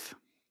stuff?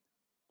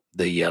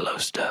 The yellow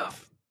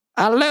stuff.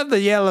 I love the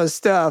yellow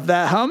stuff.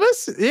 That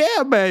hummus?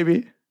 Yeah,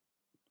 baby.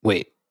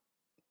 Wait,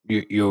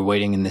 you're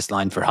waiting in this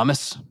line for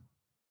hummus?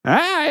 All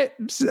right,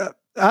 so,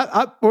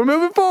 we're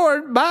moving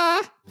forward.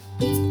 Bye.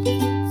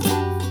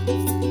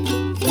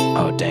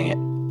 Oh, dang it.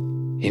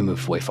 He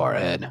moved way far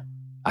ahead.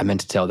 I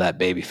meant to tell that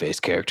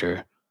Babyface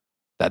character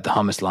that the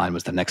hummus line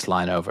was the next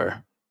line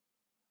over.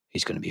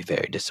 He's going to be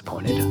very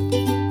disappointed.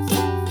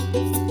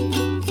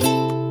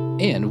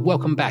 And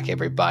welcome back,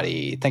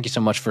 everybody. Thank you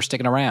so much for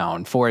sticking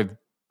around for a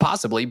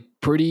possibly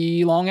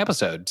pretty long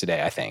episode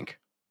today, I think.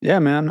 Yeah,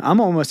 man.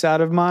 I'm almost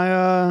out of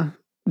my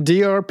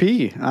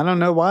DRP. I don't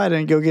know why I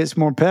didn't go get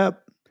some more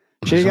pep.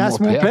 Should have got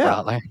some more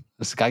pep.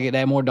 Let's got to get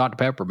that more Dr.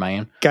 Pepper,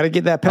 man. Got to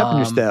get that pep in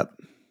your step.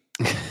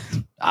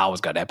 I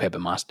always got that pep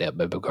in my step,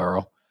 baby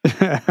girl.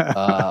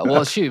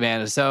 Well, shoot,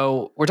 man.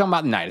 So we're talking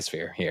about the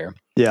Nightosphere here.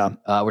 Yeah.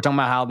 We're talking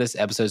about how this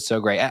episode's so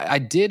great. I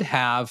did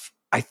have,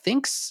 I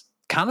think,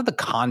 kind of the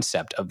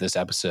concept of this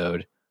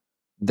episode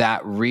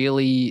that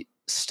really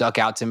stuck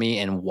out to me,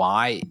 and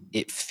why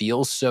it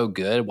feels so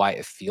good, why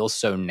it feels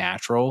so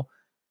natural,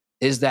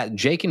 is that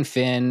Jake and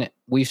Finn,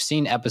 we've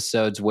seen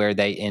episodes where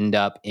they end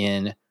up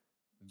in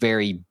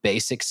very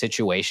basic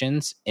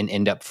situations and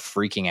end up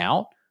freaking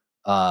out.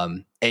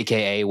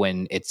 AKA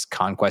when it's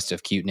Conquest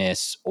of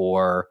Cuteness,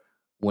 or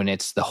when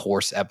it's the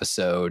horse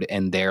episode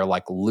and they're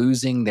like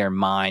losing their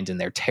mind and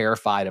they're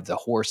terrified of the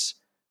horse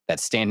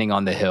that's standing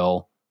on the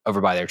hill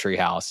over by their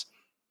treehouse.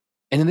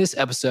 And in this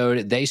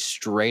episode, they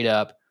straight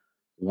up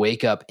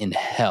wake up in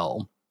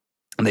hell,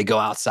 and they go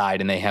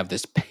outside and they have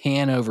this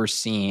pan over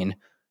scene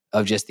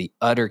of just the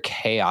utter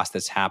chaos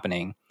that's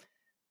happening.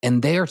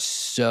 And they're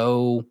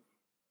so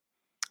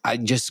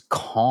just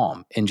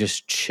calm and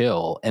just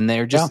chill. And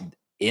they're just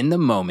in the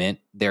moment.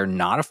 They're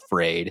not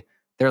afraid.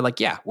 They're like,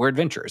 yeah, we're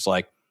adventurers.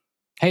 Like,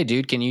 hey,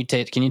 dude, can you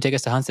take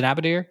us to Hudson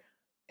Abadir?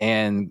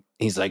 And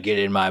he's like, get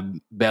in my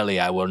belly.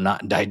 I will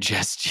not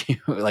digest you.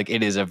 Like,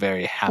 it is a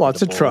very habitable.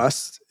 Lots of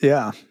trust.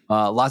 Yeah.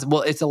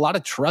 It's a lot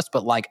of trust,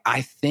 but like,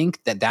 I think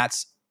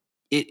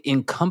it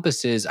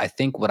encompasses, I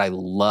think, what I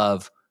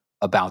love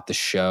about the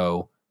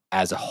show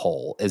as a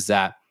whole is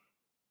that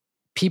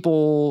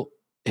people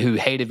who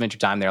hate Adventure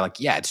Time, they're like,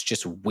 yeah, it's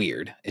just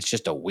weird. It's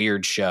just a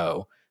weird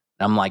show.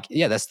 And I'm like,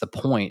 yeah, that's the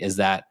point, is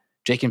that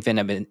Jake and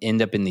Finn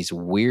end up in these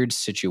weird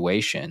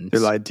situations. They're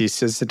like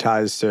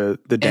desensitized to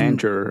the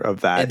danger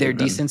of that. They're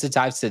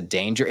desensitized to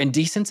danger and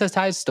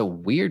desensitized to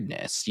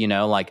weirdness,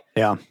 like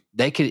yeah,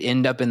 they could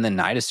end up in the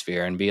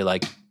nightosphere and be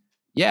like,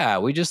 yeah,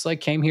 we just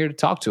like came here to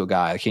talk to a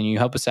guy. Can you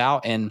help us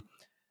out? And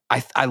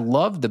I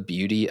love the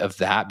beauty of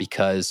that,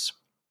 because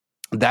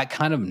that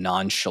kind of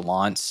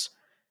nonchalance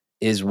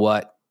is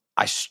what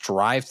I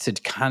strive to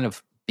kind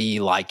of be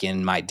like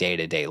in my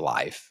day-to-day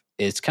life.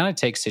 It's kind of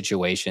take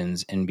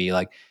situations and be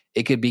like,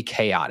 it could be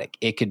chaotic.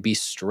 It could be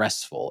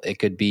stressful. It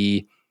could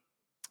be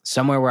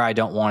somewhere where I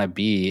don't want to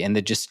be, and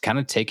then just kind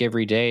of take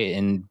every day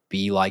and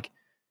be like,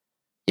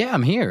 yeah,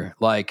 I'm here.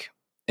 Like,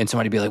 and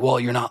somebody be like, well,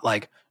 you're not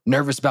like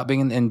nervous about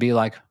being, and be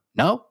like,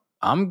 no,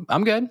 I'm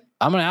good.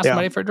 I'm going to ask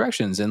somebody for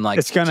directions and like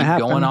it's gonna keep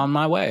happen. going on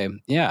my way.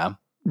 Yeah.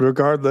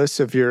 Regardless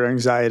of your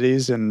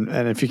anxieties, and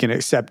if you can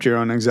accept your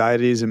own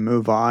anxieties and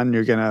move on,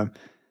 you're going to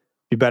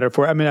be better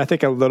for it. I mean, I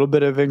think a little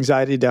bit of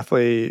anxiety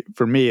definitely,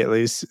 for me at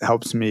least,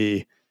 helps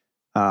me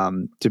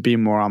to be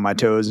more on my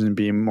toes and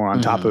be more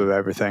on top of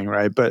everything,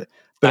 right? But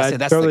I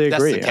totally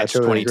agree. That's the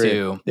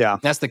catch-22. Yeah.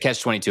 That's the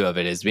catch-22 of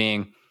it, is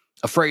being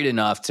afraid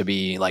enough to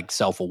be like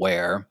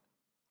self-aware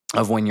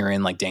of when you're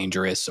in like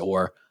dangerous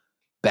or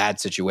bad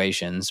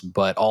situations,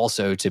 but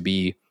also to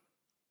be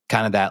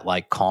kind of that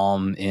like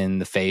calm in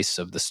the face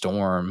of the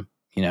storm,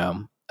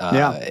 I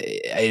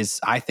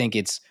think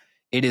it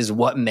is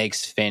what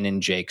makes Finn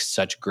and Jake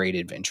such great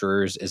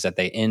adventurers, is that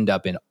they end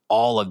up in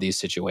all of these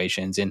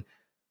situations. And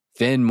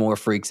Finn more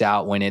freaks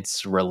out when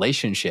it's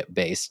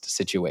relationship-based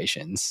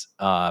situations.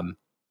 And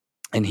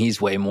he's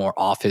way more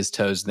off his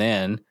toes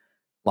then.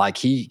 Like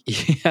he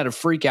had a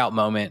freak out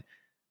moment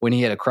when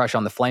he had a crush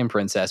on the Flame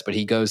Princess, but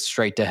he goes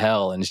straight to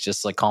hell and is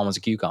just like calm as a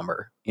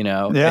cucumber,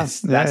 Yeah. I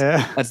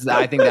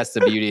think that's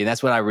the beauty. And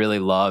that's what I really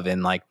love.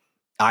 And like,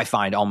 I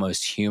find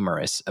almost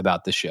humorous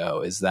about the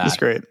show is that it's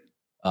great.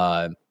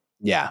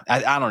 Yeah.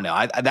 I don't know.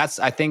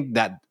 I think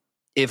that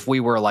if we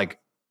were like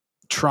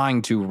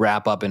trying to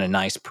wrap up in a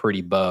nice,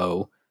 pretty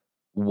bow,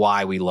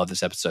 why we love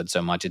this episode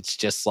so much, it's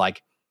just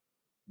like,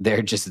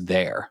 they're just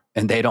there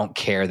and they don't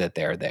care that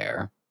they're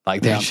there.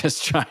 Like they're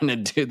just trying to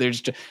do, they're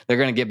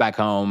going to get back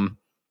home,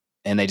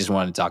 and they just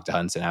wanted to talk to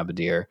Hudson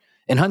Abadir.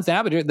 And Hudson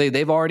Abadir,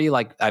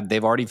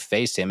 they've already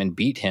faced him and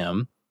beat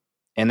him,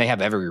 and they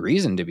have every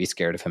reason to be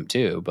scared of him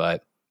too.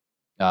 But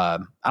I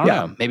don't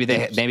know. Maybe they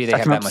have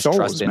that much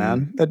trust in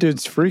man. That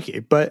dude's freaky.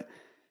 But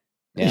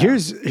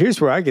here's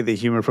where I get the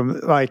humor from.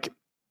 Like,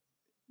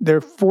 there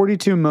are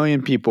 42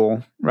 million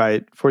people,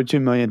 right? 42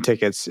 million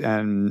tickets,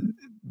 and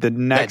the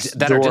next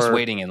that door are just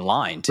waiting in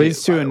line too,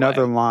 leads to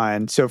another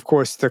line. So of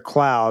course the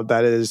cloud,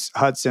 that is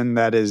Hudson,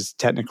 that is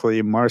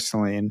technically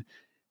Marceline.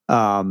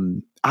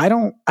 I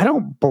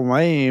don't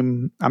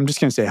blame, I'm just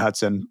gonna say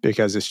Hudson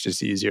because it's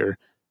just easier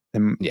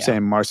than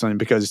saying Marceline,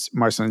 because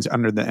Marceline's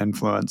under the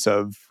influence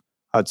of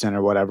Hudson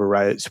or whatever,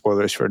 right?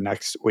 Spoilers for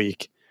next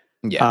week.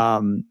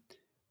 Yeah.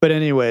 But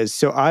anyways,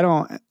 so I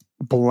don't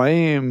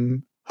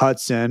blame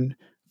Hudson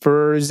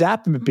for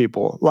zapping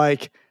people.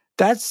 Like,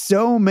 that's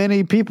so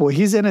many people.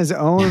 He's in his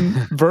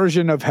own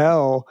version of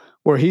hell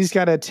where he's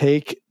got to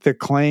take the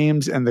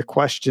claims and the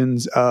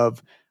questions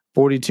of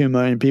 42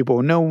 million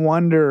people. No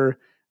wonder,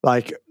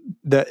 like,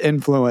 the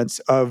influence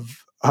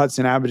of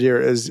Hudson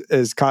Abadir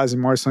is causing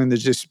Marceline to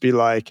just be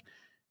like,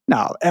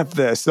 no, F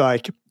this.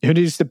 Like, who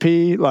needs to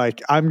pee?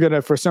 Like, I'm going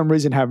to, for some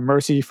reason, have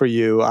mercy for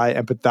you. I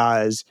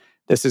empathize.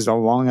 This is a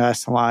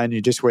long-ass line.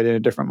 You just wait in a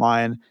different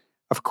line.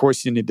 Of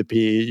course you need to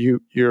pee.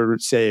 You're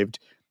saved.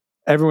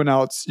 Everyone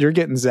else, you're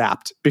getting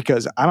zapped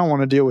because I don't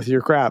want to deal with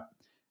your crap.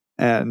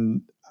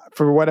 And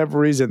for whatever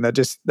reason, that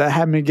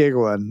had me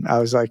giggling. I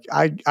was like,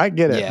 I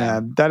get it,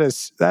 man.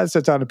 That's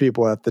a ton of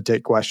people I have to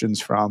take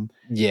questions from.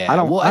 Yeah. I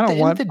don't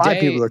want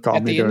five people to call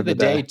me during the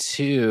day.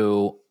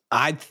 Too,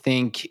 I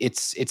think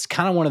it's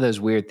kind of one of those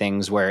weird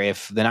things where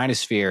if the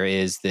Nightosphere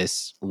is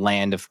this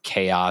land of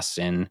chaos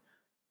and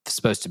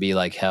supposed to be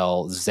like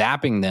hell,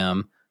 zapping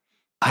them,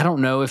 I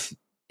don't know if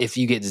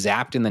you get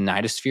zapped in the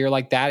Nightosphere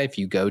like that, if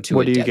you go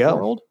to a dead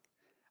world.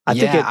 I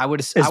think I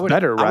would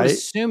better, right? I would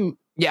assume,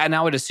 and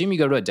I would assume you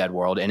go to a dead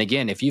world. And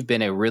again, if you've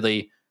been a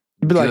really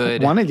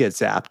good, want to get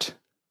zapped.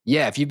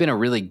 Yeah, if you've been a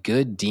really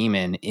good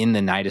demon in the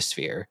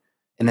Nightosphere,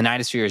 and the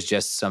Nightosphere is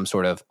just some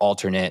sort of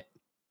alternate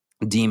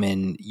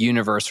demon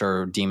universe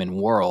or demon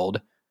world,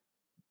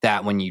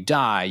 that when you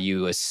die,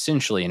 you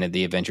essentially in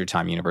the Adventure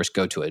Time universe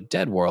go to a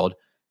dead world.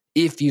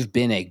 If you've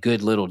been a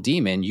good little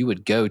demon, you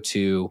would go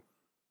to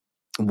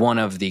one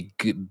of the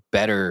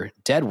better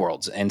dead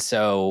worlds. And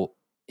so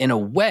in a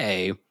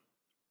way,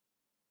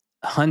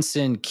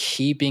 Hudson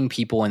keeping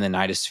people in the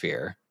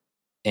Nightosphere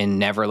and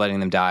never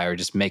letting them die or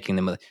just making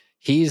them,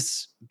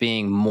 he's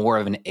being more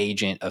of an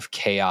agent of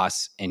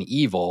chaos and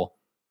evil,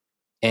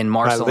 and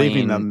Marceline by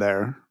leaving them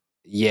there.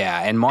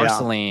 Yeah. And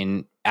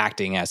Marceline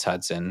acting as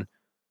Hudson,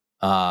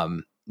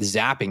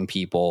 zapping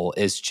people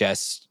is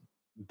just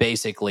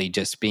basically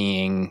just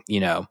being,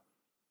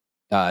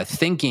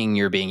 thinking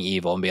you're being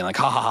evil and being like,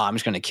 ha, I'm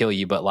just going to kill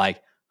you. But like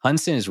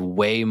Hudson is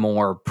way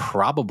more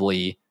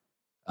probably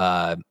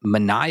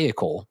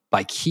maniacal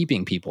by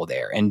keeping people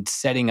there and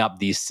setting up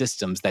these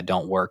systems that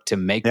don't work to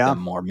make them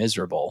more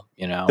miserable,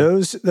 you know?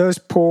 Those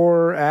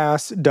poor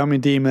ass dummy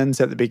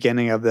demons at the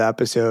beginning of the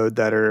episode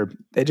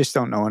they just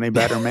don't know any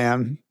better,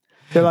 man.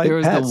 They're like there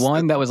was pets. the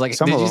one that was like,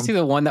 did you see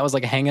the one that was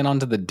like hanging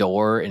onto the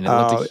door and it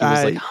looked like he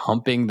was like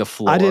humping the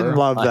floor? I didn't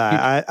love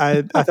that.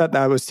 I thought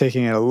that was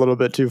taking it a little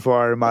bit too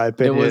far in my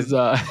opinion. It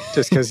was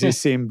just because he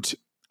seemed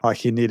like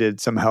he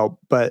needed some help,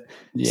 but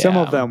some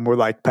of them were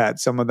like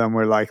pets. Some of them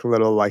were like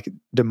little like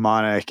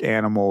demonic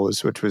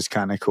animals, which was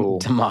kind of cool.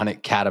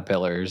 Demonic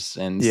caterpillars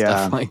and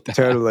stuff like that.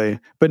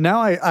 Totally. But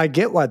now I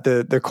get what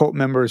the cult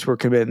members were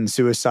committing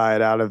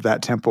suicide out of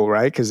that temple,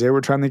 right? Because they were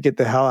trying to get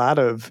the hell out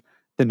of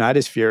the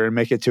Nightosphere and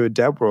make it to a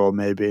dead world,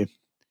 maybe.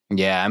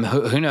 Yeah, I mean,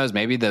 who knows?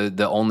 Maybe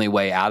the only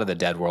way out of the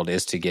dead world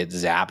is to get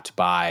zapped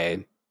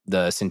by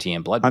the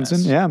sentient blood mist.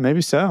 Hudson? Yeah,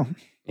 maybe so.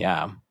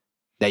 Yeah.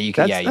 That you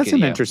can, that's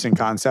an interesting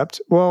concept.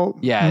 Well,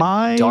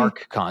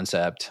 dark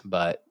concept,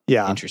 but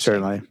interesting.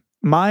 Certainly.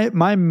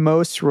 My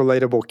most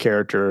relatable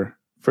character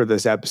for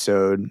this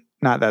episode,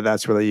 not that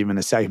that's really even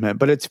a segment,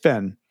 but it's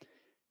Finn.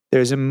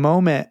 There's a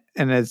moment,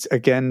 and it's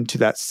again to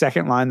that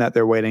second line that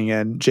they're waiting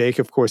in. Jake,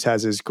 of course,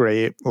 has his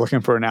great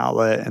looking for an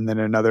outlet, and then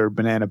another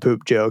banana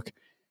poop joke.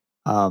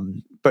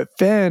 But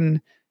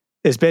Finn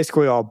is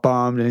basically all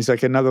bummed, and he's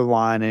like another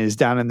line, and he's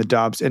down in the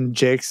dumps, and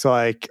Jake's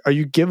like, "Are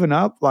you giving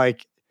up?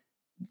 Like,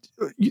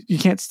 you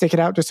can't stick it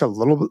out just a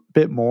little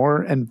bit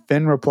more?" And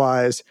Finn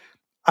replies,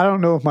 "I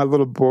don't know if my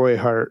little boy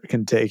heart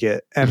can take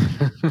it." And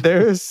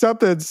there is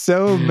something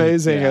so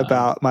amazing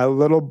about my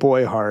little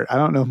boy heart. I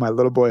don't know if my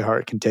little boy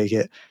heart can take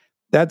it.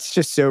 That's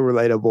just so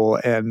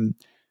relatable and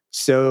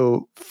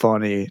so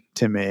funny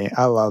to me.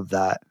 I love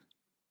that.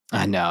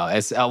 I know.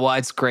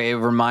 It's great. It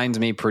reminds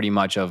me pretty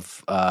much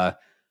of a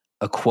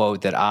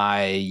quote that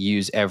I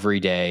use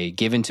every day,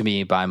 given to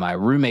me by my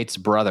roommate's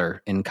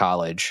brother in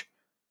college,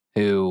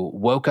 who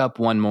woke up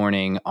one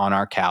morning on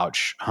our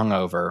couch,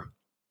 hungover.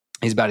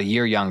 He's about a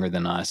year younger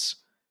than us.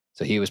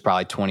 So he was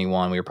probably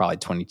 21. We were probably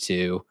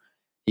 22.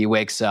 He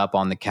wakes up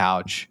on the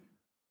couch.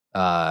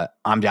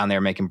 I'm down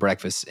there making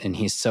breakfast, and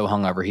he's so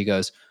hungover. He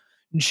goes,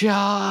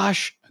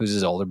 "Josh," who's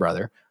his older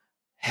brother,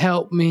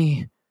 "help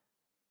me.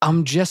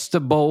 I'm just a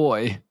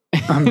boy."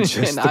 I'm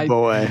just a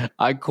boy.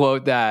 I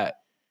quote that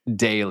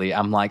daily.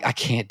 I'm like, I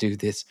can't do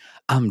this.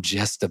 I'm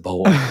just a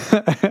boy.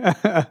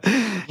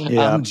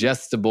 I'm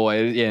just a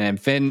boy. And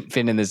Finn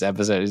in this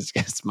episode is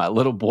just my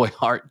little boy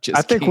heart. Just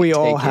I think we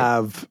all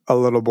have a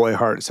little boy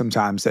heart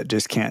sometimes that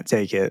just can't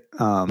take it.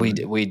 I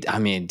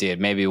mean, dude,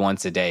 maybe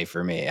once a day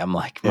for me. I'm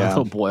like, my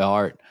little boy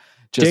heart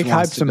just Jake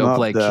wants hypes to him go up,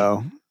 play.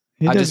 Though.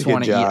 I just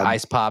want to eat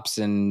ice pops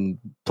and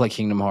play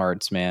Kingdom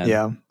Hearts, man.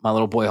 Yeah. My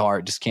little boy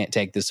heart just can't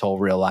take this whole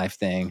real life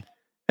thing.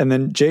 And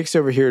then Jake's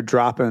over here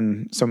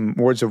dropping some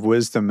words of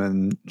wisdom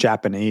in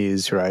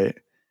Japanese, right?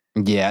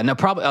 Yeah, no,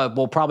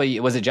 probably,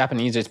 was it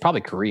Japanese? It's probably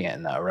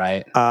Korean, though,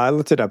 right? I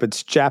looked it up.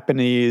 It's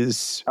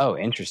Japanese. Oh,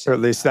 interesting. Or at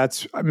least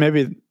that's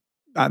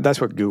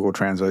what Google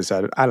Translate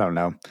said. I don't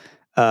know.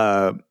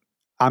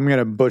 I'm going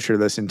to butcher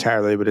this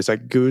entirely, but it's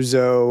like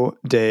Guzo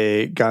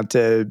de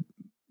Gante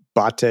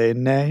Bate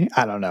Ne.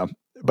 I don't know.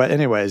 But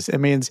anyways, it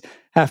means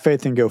have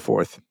faith and go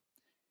forth.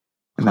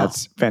 And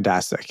that's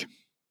fantastic.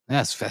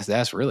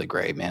 That's really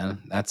great,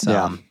 man. That's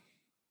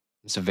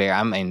it's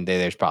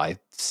there's probably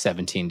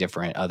 17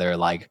 different other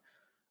like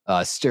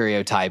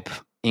stereotype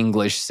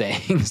English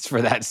sayings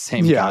for that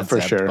same concept.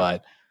 For sure.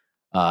 But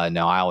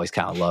no, I always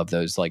kind of love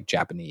those like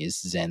Japanese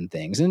Zen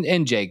things.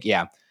 And Jake,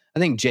 I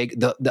think Jake,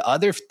 the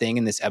other thing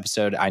in this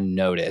episode I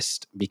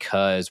noticed,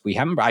 because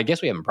I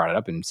guess we haven't brought it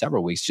up in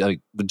several weeks, like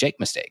the Jake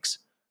mistakes.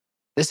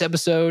 This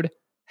episode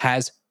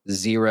has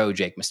 0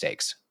 Jake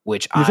mistakes,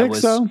 which I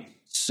guess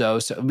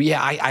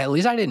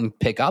I didn't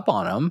pick up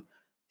on them.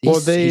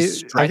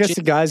 I guess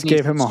the guys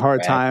gave him a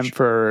hard time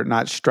for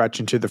not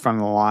stretching to the front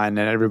of the line,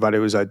 and everybody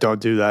was like, "Don't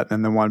do that."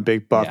 And then one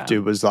big buff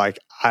dude was like,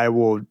 "I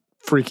will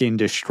freaking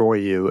destroy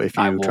you if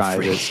you try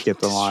to skip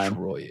the line."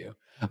 Destroy you.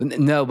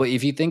 No, but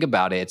if you think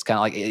about it, it's kind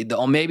of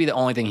like maybe the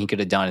only thing he could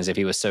have done is if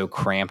he was so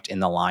cramped in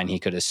the line, he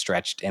could have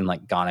stretched and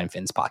like gone in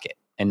Finn's pocket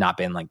and not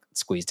been like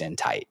squeezed in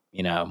tight,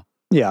 you know?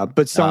 Yeah,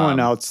 but someone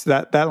else,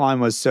 that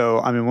line was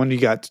when you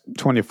got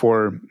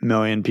 24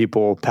 million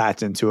people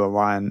packed into a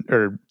line,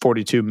 or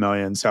 42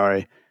 million,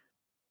 sorry,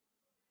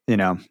 you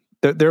know,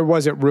 there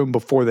wasn't room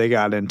before they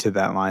got into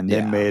that line.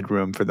 They made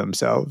room for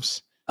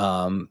themselves.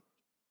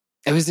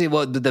 It was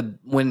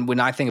when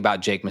I think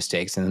about Jake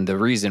mistakes, and the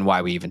reason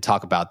why we even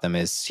talk about them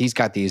is he's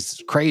got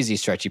these crazy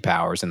stretchy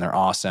powers and they're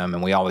awesome.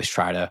 And we always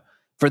try to,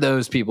 for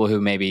those people who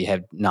maybe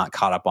have not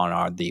caught up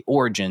on the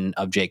origin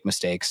of Jake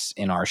mistakes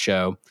in our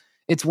show,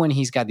 it's when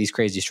he's got these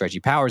crazy stretchy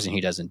powers and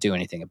he doesn't do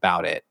anything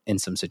about it in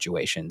some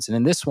situations. And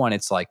in this one,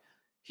 it's like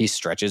he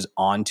stretches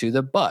onto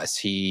the bus.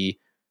 He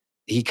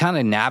kind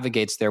of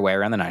navigates their way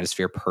around the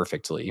Nightosphere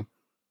perfectly.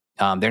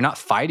 They're not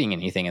fighting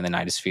anything in the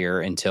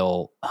Nightosphere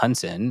until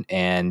Hunson.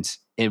 And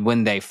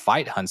when they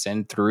fight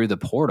Hunson through the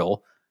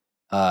portal,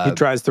 he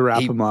tries to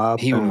wrap him up.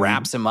 He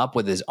wraps him up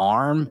with his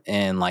arm.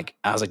 And like,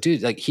 I was like,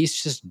 dude, like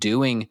he's just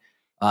doing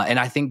And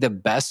I think the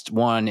best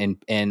one,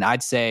 and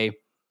I'd say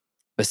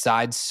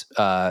besides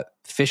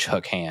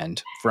Fishhook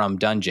Hand from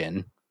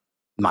Dungeon,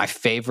 my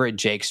favorite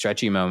Jake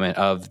stretchy moment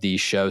of the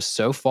show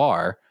so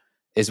far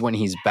is when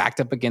he's backed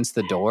up against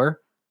the door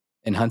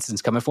and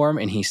Hunson's coming for him,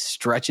 and he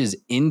stretches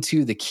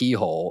into the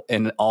keyhole,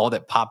 and all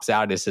that pops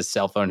out is his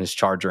cell phone, his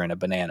charger, and a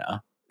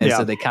banana. And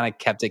so they kind of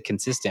kept it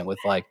consistent with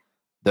like,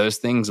 those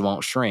things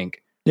won't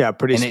shrink. Yeah,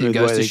 pretty smooth. And it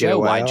goes to show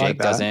why Jake like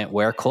doesn't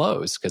wear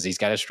clothes, because he's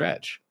got to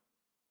stretch.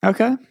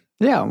 Okay.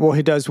 Yeah. Well,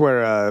 he does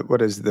wear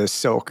what is the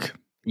silk?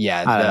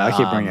 Yeah. I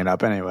keep bringing it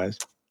up anyways.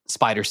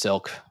 Spider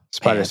silk.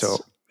 Spider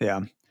silk.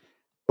 Yeah.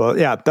 Well,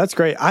 yeah, that's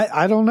great.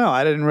 I don't know.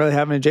 I didn't really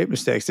have any Jake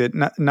mistakes.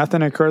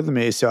 Nothing occurred to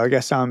me, so I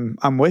guess I'm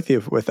with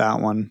you with that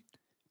one.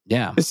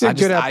 Yeah. It's a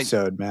good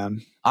episode,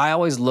 man. I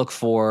always look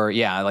for,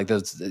 like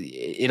those,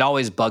 it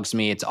always bugs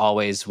me. It's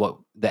always what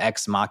the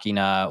ex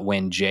machina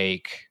when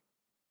Jake,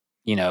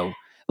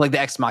 like the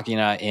ex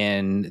machina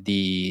in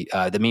the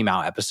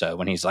Meow episode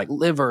when he's like,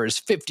 liver is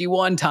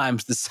 51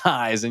 times the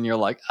size, and you're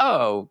like,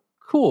 oh,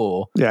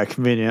 cool. Yeah,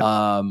 convenient.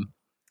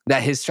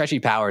 That his stretchy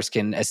powers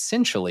can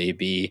essentially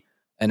be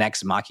an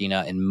ex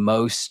machina in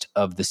most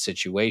of the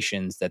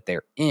situations that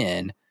they're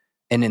in.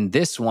 And in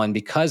this one,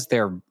 because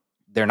they're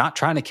not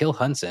trying to kill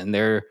Hunson,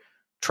 they're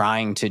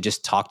trying to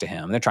just talk to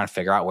him. They're trying to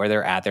figure out where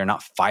they're at. They're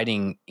not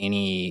fighting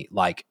any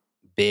like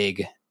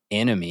big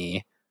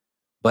enemy,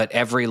 but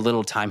every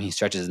little time he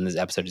stretches in this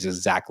episode is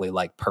exactly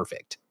like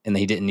perfect. And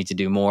he didn't need to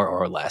do more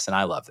or less. And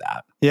I love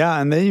that. Yeah.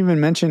 And they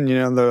even mentioned,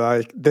 they're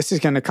like, this is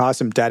going to cause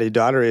some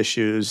daddy-daughter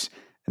issues.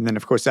 And then,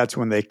 of course, that's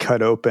when they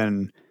cut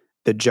open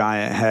the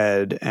giant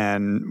head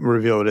and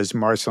reveal it as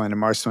Marceline. And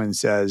Marceline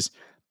says,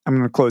 I'm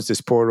going to close this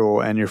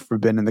portal and you're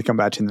forbidden to come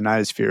back to the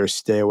Nightosphere.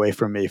 Stay away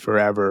from me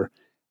forever.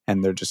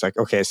 And they're just like,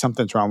 okay,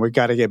 something's wrong. We've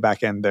got to get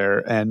back in there.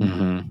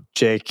 And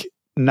Jake,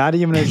 not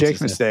even a Jake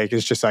mistake,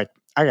 is just like,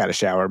 I got to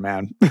shower,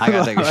 man. I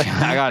got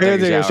to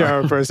take a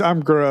shower first.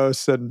 I'm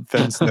gross. And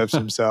Finn sniffs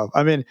himself.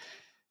 I mean,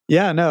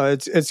 yeah, no,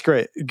 it's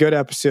great. Good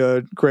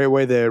episode. Great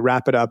way to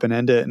wrap it up and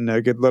end it. And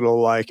a good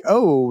little like,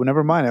 oh,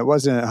 never mind. It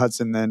wasn't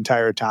Hudson the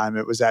entire time.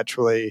 It was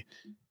actually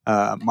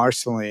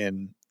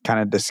Marceline kind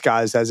of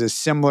disguised as a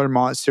similar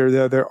monster,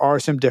 though there are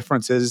some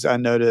differences I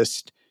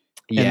noticed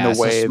in the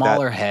way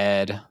smaller that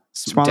head,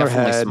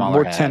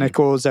 more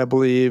tentacles, I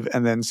believe,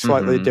 and then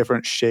slightly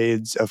different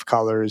shades of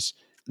colors.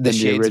 The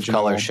shades of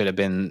color should have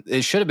been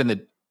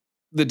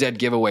the dead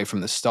giveaway from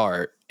the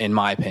start, in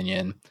my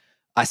opinion.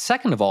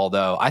 Second of all,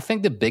 though, I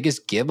think the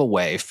biggest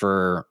giveaway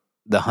for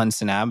the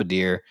Hunson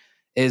Abadir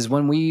is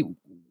when we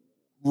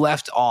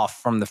left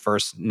off from the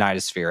first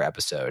Nightosphere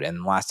episode,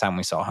 and last time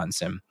we saw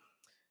Hunson,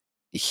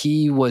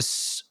 he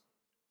was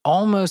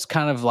almost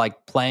kind of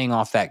like playing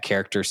off that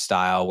character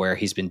style where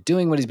he's been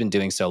doing what he's been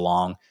doing so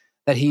long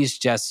that he's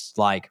just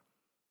like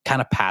kind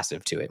of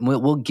passive to it. And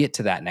we'll get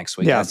to that next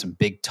week. Yeah. That's a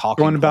big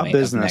talking point about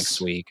business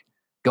next week.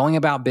 Going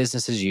about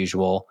business as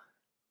usual.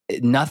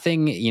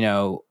 Nothing,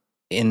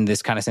 in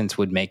this kind of sense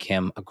would make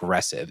him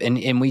aggressive.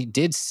 And we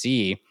did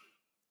see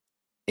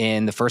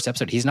in the first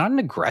episode, he's not an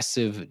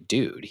aggressive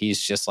dude. He's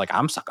just like,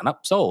 I'm sucking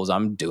up souls.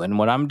 I'm doing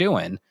what I'm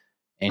doing.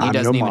 And he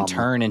doesn't even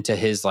turn into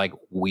his like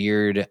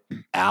weird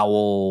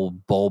owl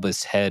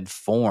bulbous head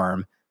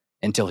form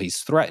until he's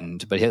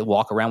threatened, but he'll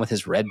walk around with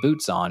his red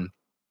boots on.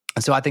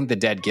 And so I think the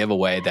dead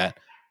giveaway that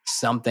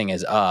something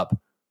is up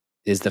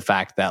is the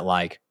fact that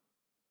like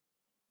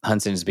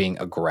Hunson is being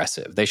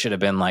aggressive. They should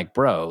have been like,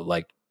 bro,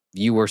 like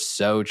you were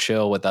so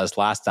chill with us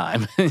last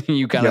time.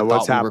 You kind of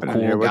thought we were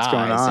cool here? What's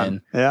going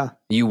on? And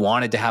you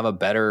wanted to have a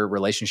better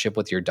relationship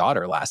with your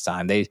daughter last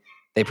time. They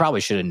probably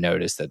should have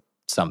noticed that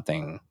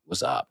something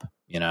was up,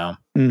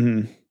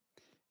 Mm-hmm.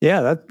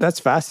 Yeah, that's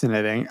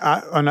fascinating.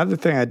 Another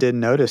thing I did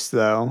notice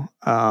though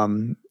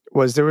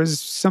was there was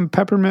some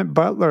Peppermint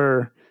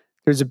Butler.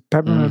 There's a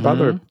Peppermint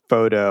Butler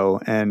photo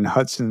in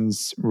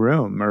Hudson's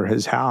room or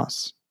his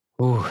house.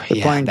 Ooh,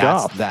 playing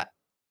golf.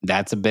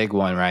 That's a big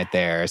one right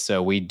there.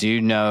 So we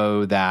do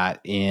know that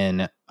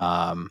in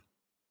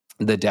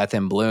the Death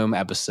in Bloom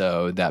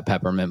episode that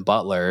Peppermint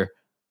Butler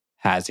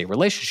has a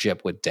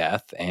relationship with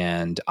Death,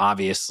 and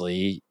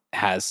obviously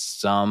has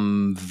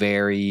some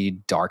very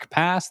dark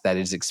past that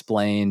is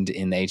explained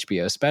in the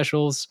HBO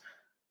specials,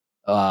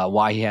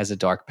 why he has a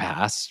dark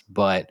past.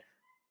 But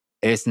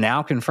it's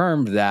now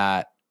confirmed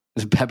that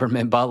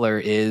Peppermint Butler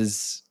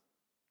is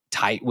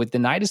tight with the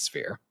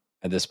Nightosphere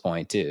at this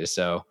point too.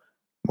 So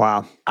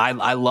wow,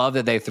 I love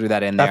that they threw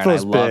that in there. And I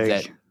love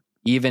that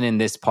even in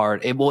this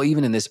part,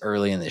 even in this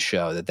early in the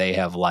show, that they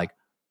have like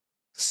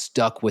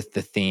stuck with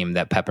the theme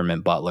that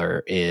Peppermint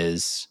Butler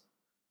is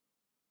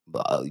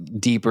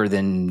deeper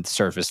than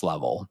surface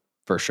level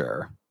for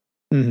sure.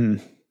 Mm-hmm.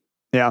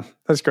 Yeah,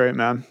 that's great,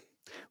 man.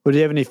 Well, do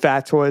you have any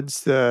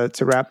factoids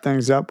to wrap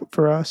things up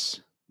for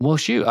us? Well,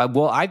 shoot. I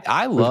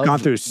love. We've gone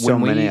through so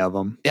many of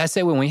them. I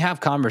say when we have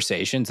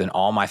conversations and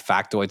all my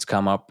factoids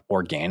come up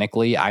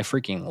organically, I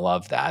freaking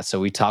love that. So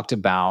we talked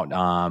about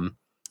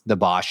the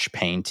Bosch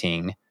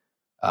painting.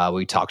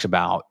 We talked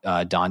about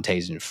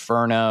Dante's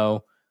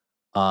Inferno.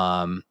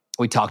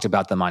 We talked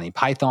about the Monty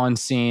Python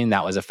scene.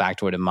 That was a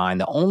factoid of mine.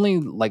 The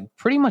only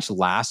pretty much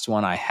last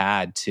one I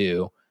had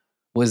too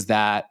was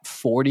that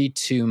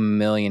 42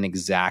 million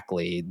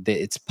exactly.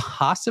 It's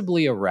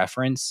possibly a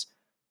reference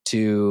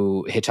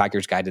to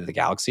Hitchhiker's Guide to the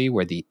Galaxy,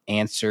 where the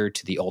answer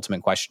to the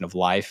ultimate question of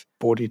life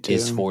 42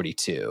 is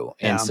 42.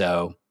 Yeah. And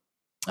so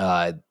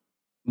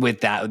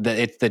with that,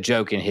 it's the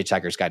joke in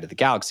Hitchhiker's Guide to the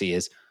Galaxy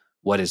is,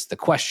 what is the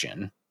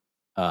question?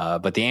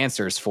 But the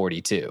answer is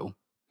 42.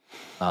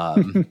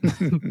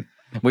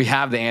 We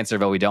have the answer,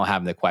 but we don't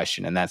have the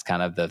question. And that's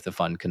kind of the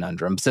fun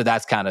conundrum. So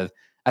that's kind of,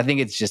 I think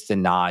it's just a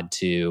nod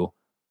to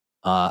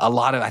a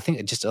lot of, I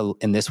think just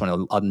in this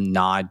one, a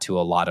nod to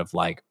a lot of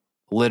like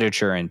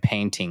literature and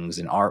paintings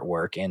and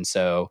artwork. And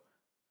so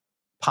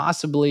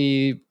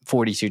possibly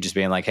 42 just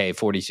being like, hey,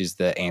 42 is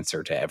the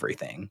answer to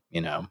everything, you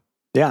know?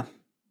 Yeah.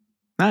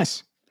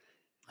 Nice.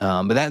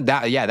 But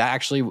that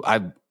actually,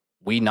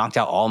 we knocked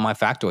out all my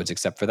factoids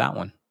except for that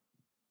one.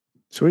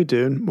 Sweet,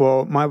 dude.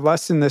 Well, my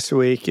lesson this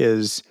week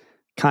is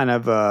kind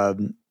of a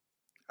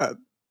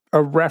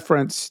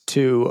reference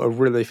to a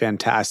really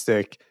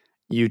fantastic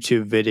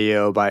YouTube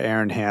video by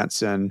Aaron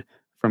Hansen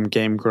from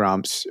Game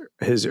Grumps.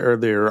 His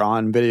earlier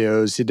on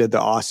videos, he did the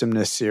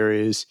Awesomeness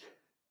series,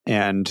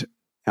 and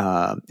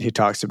he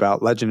talks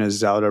about Legend of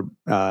Zelda,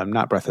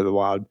 not Breath of the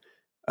Wild,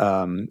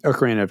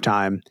 Ocarina of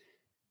Time,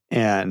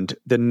 and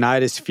the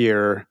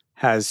Nightosphere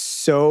has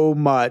so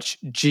much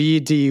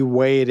GD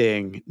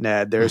waiting,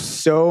 Ned. There's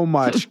so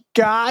much,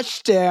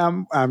 gosh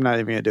damn, I'm not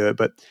even going to do it,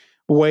 but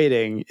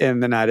waiting in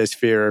the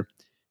Nightosphere.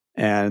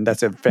 And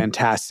that's a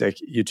fantastic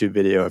YouTube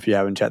video if you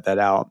haven't checked that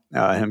out.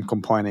 Him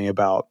complaining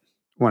about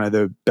one of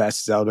the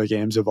best Zelda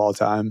games of all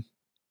time.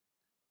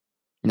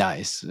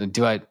 Nice. Is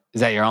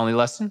that your only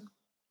lesson?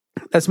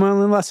 That's my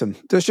only lesson.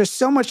 There's just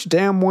so much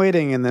damn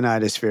waiting in the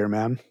Nightosphere,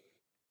 man.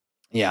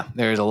 Yeah,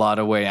 there's a lot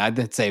of waiting.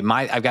 I'd say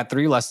I've got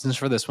 3 lessons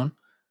for this one.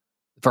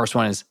 The first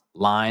one is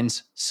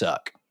lines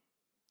suck.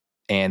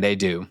 And they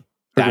do.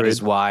 That Agreed.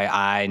 is why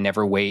I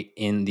never wait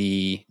in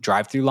the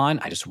drive-through line.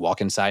 I just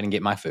walk inside and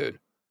get my food.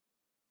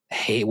 I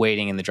hate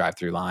waiting in the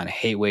drive-through line. I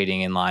hate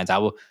waiting in lines. I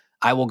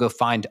will go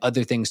find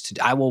other things to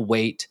do. I will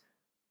wait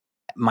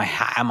at my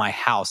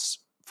house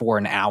for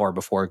an hour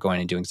before going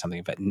and doing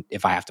something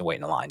if I have to wait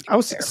in a line.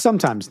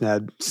 Sometimes,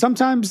 Ned.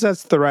 Sometimes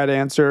that's the right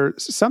answer.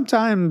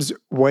 Sometimes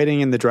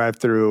waiting in the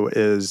drive-through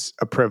is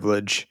a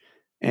privilege.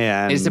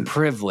 And it's a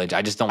privilege.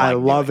 I just don't I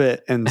love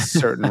it in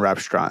certain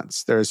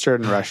restaurants. There are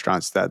certain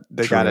restaurants that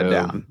they got it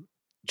down.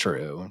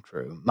 True.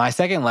 My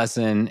second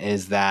lesson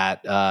is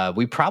that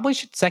we probably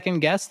should second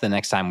guess the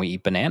next time we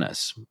eat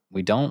bananas.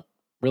 We don't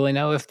really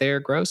know if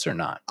they're gross or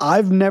not.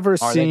 I've never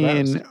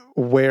seen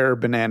where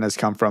bananas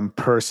come from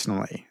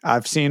personally.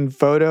 I've seen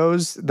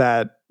photos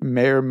that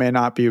may or may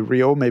not be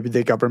real. Maybe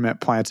the government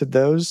planted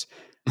those.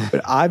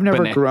 But I've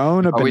never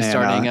grown a banana. Are we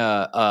starting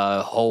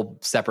a whole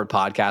separate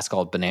podcast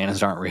called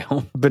Bananas Aren't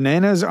Real?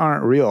 Bananas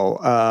aren't real.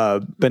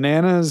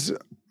 Bananas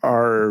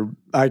are,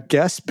 I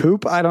guess,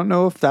 poop. I don't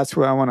know if that's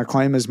what I want to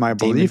claim as my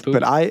belief,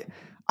 but I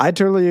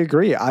totally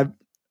agree.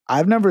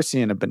 I've never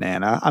seen a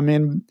banana. I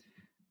mean,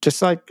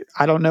 just like,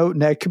 I don't know,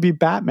 it could be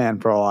Batman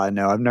for all I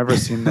know. I've never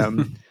seen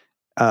them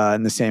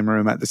in the same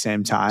room at the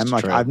same time. It's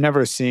like true. I've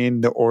never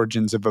seen the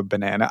origins of a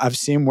banana. I've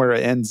seen where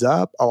it ends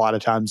up a lot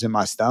of times in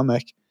my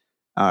stomach.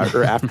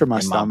 Or after my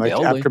stomach,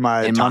 after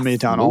my tummy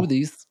tunnel.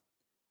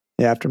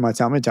 Yeah, after my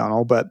tummy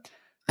tunnel. But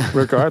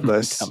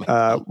regardless,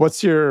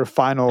 what's your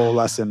final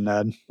lesson,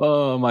 Ned?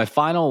 Oh, my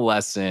final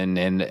lesson,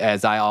 and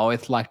as I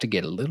always like to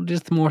get a little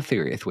just more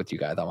serious with you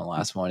guys on my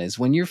last one, is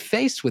when you're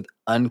faced with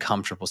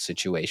uncomfortable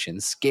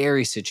situations,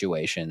 scary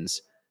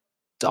situations,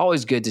 it's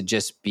always good to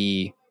just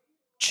be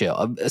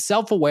chill,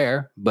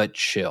 self-aware, but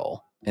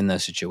chill in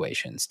those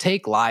situations.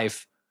 Take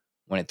life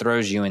when it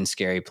throws you in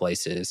scary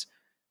places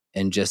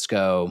and just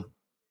go,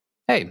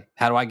 hey,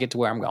 how do I get to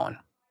where I'm going?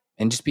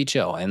 And just be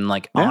chill. And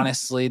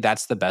honestly,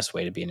 that's the best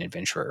way to be an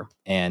adventurer.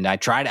 And I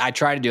try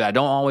to do it. I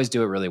don't always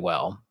do it really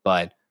well,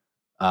 but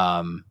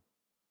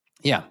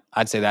yeah,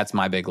 I'd say that's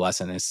my big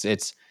lesson.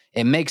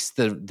 It makes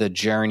the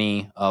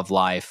journey of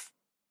life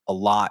a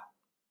lot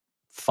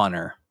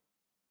funner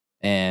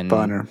and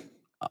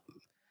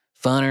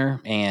funner.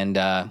 And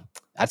I'd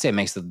say it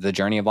makes the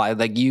journey of life,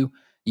 like you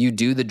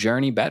do the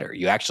journey better.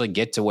 You actually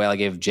get to where,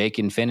 like, if Jake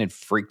and Finn had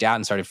freaked out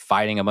and started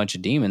fighting a bunch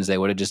of demons, they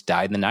would have just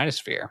died in the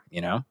Nightosphere,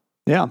 you know?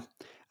 Yeah.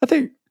 I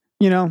think,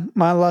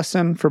 my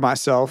lesson for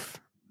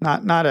myself,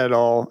 not at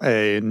all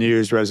a New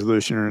Year's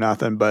resolution or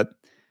nothing, but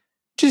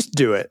just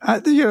do it.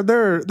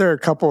 There are a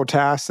couple of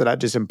tasks that I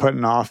just am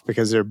putting off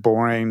because they're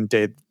boring,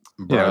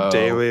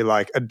 daily,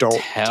 like adult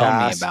tasks.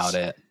 Tell me about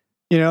it.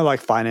 Like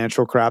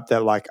financial crap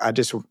that I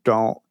just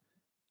don't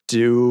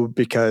do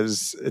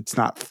because it's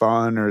not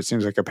fun or it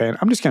seems like a pain.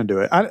 I'm just going to do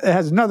it. It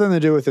has nothing to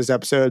do with this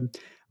episode,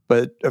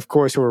 but of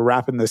course we're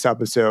wrapping this up.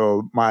 And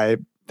so my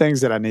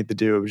things that I need to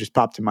do just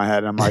popped in my head.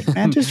 And I'm like,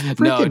 man, just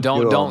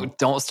freaking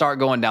don't start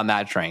going down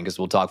that train because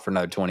we'll talk for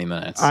another 20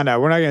 minutes. I know.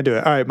 We're not going to do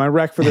it. All right. My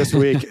rec for this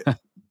week,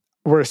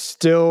 we're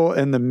still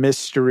in the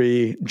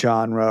mystery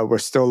genre. We're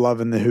still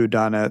loving the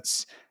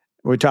whodunits.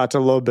 We talked a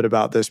little bit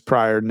about this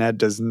prior. Ned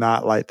does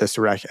not like this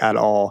wreck at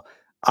all.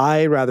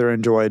 I rather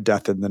enjoy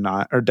Death on the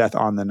Nile.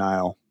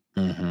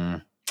 Mm-hmm.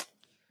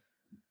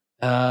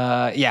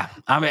 Yeah.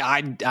 I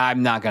mean,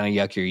 I'm not gonna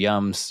yuck your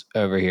yums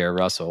over here,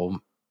 Russell.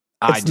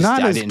 It's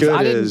not as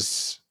good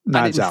as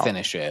Knives Out.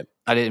 Finish it.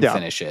 I didn't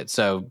finish it.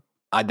 So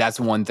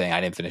that's one thing.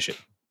 I didn't finish it.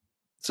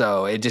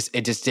 So it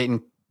just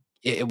didn't.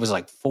 It was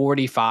like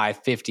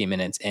 45, 50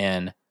 minutes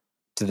in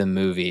to the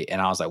movie,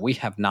 and I was like, we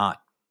have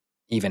not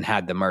even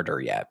had the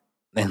murder yet.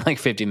 And like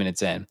 50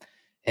 minutes in,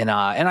 and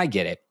I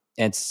get it.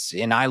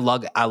 And I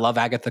love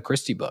Agatha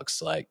Christie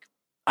books. Like,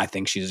 I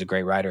think she's a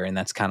great writer, and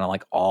that's kind of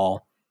like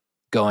all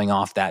going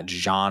off that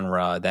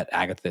genre that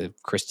Agatha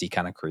Christie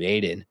kind of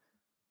created.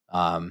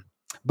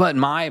 But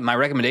my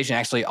recommendation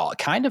actually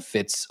kind of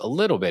fits a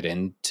little bit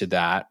into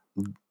that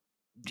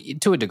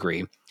to a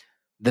degree.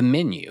 The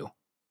Menu,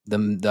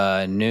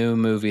 the new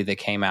movie that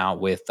came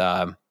out with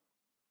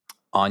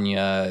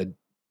Anya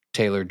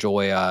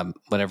Taylor-Joy,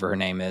 whatever her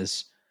name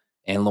is,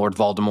 and Lord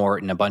Voldemort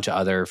and a bunch of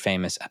other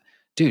famous,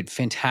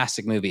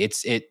 fantastic movie.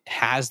 It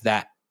has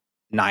that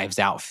Knives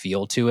Out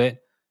feel to it.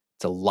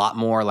 It's a lot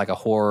more like a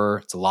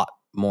horror. It's a lot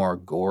more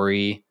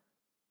gory.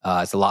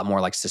 It's a lot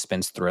more like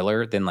suspense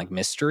thriller than like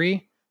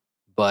mystery.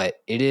 But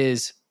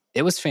it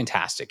was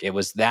fantastic. It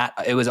was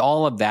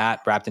all of that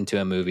wrapped into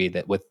a movie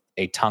that with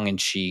a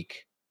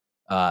tongue-in-cheek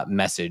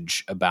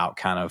message about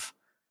kind of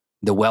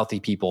the wealthy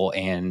people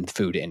and the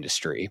food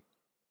industry.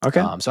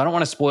 Okay. So I don't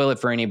want to spoil it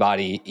for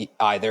anybody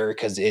either,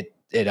 because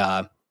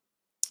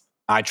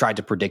I tried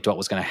to predict what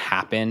was going to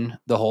happen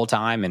the whole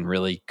time and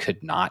really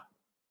could not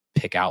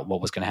pick out what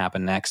was going to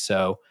happen next.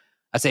 So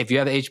I'd say if you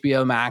have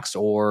HBO Max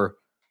or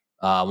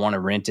want to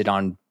rent it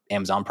on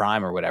Amazon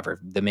Prime or whatever,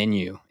 The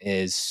Menu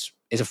is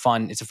a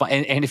fun,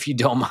 and if you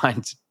don't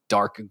mind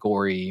dark,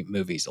 gory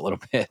movies a little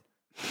bit.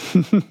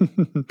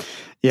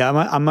 Yeah,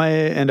 I might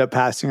end up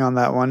passing on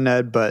that one,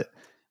 Ned, but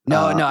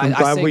I'm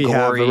glad we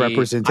have a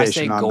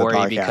representation on the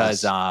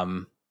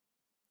podcast.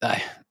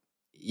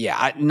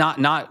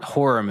 Because not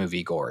horror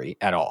movie gory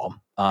at all.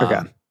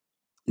 Okay.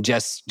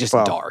 Just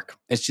dark.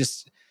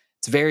 It's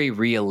very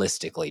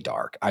realistically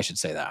dark. I should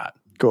say that.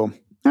 Cool.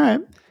 All right.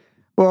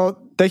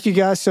 Well, thank you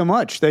guys so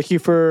much. Thank you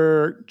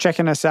for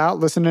checking us out,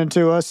 listening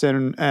to us,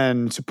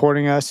 and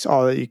supporting us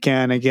all that you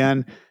can.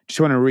 Again, just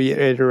want to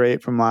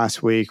reiterate from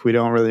last week, we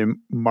don't really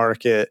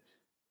market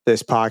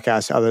this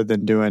podcast other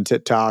than doing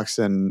TikToks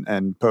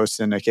and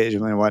posting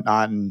occasionally and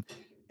whatnot. And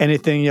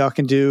anything y'all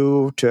can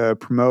do to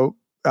promote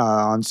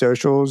on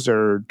socials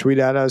or tweet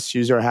at us,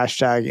 use our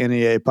hashtag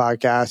NEA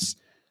Podcasts.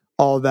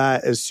 All of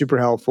that is super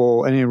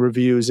helpful. Any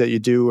reviews that you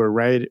do or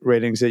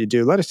ratings that you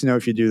do, let us know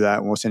if you do that,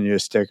 and we'll send you a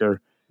sticker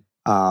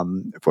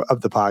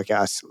of the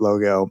podcast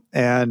logo.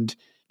 And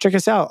check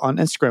us out on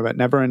Instagram at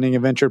Never Ending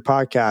Adventure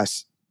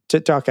Podcast,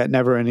 TikTok at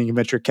Never Ending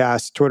Adventure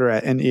Cast, Twitter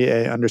at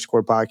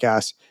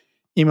NEA_podcast.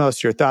 Email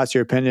us your thoughts,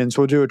 your opinions.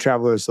 We'll do a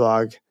Traveler's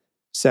Log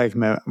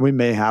segment. We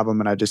may have them,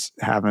 and I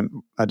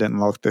didn't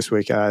look this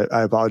week. I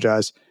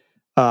apologize.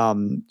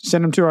 Send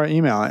them to our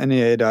email,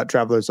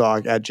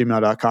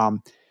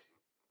 nea.travelerslog@gmail.com.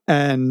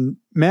 And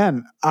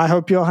man, I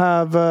hope you'll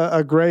have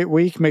a great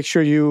week. Make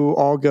sure you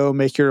all go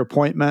make your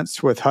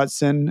appointments with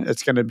Hudson.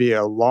 It's going to be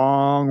a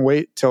long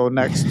wait till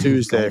next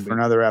Tuesday for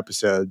another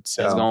episode.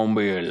 So it's going to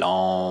be a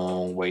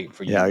long wait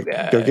for you guys.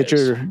 Go get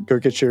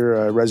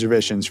your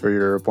reservations for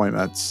your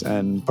appointments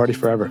and party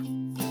forever.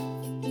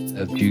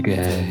 Love you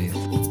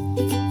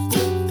guys.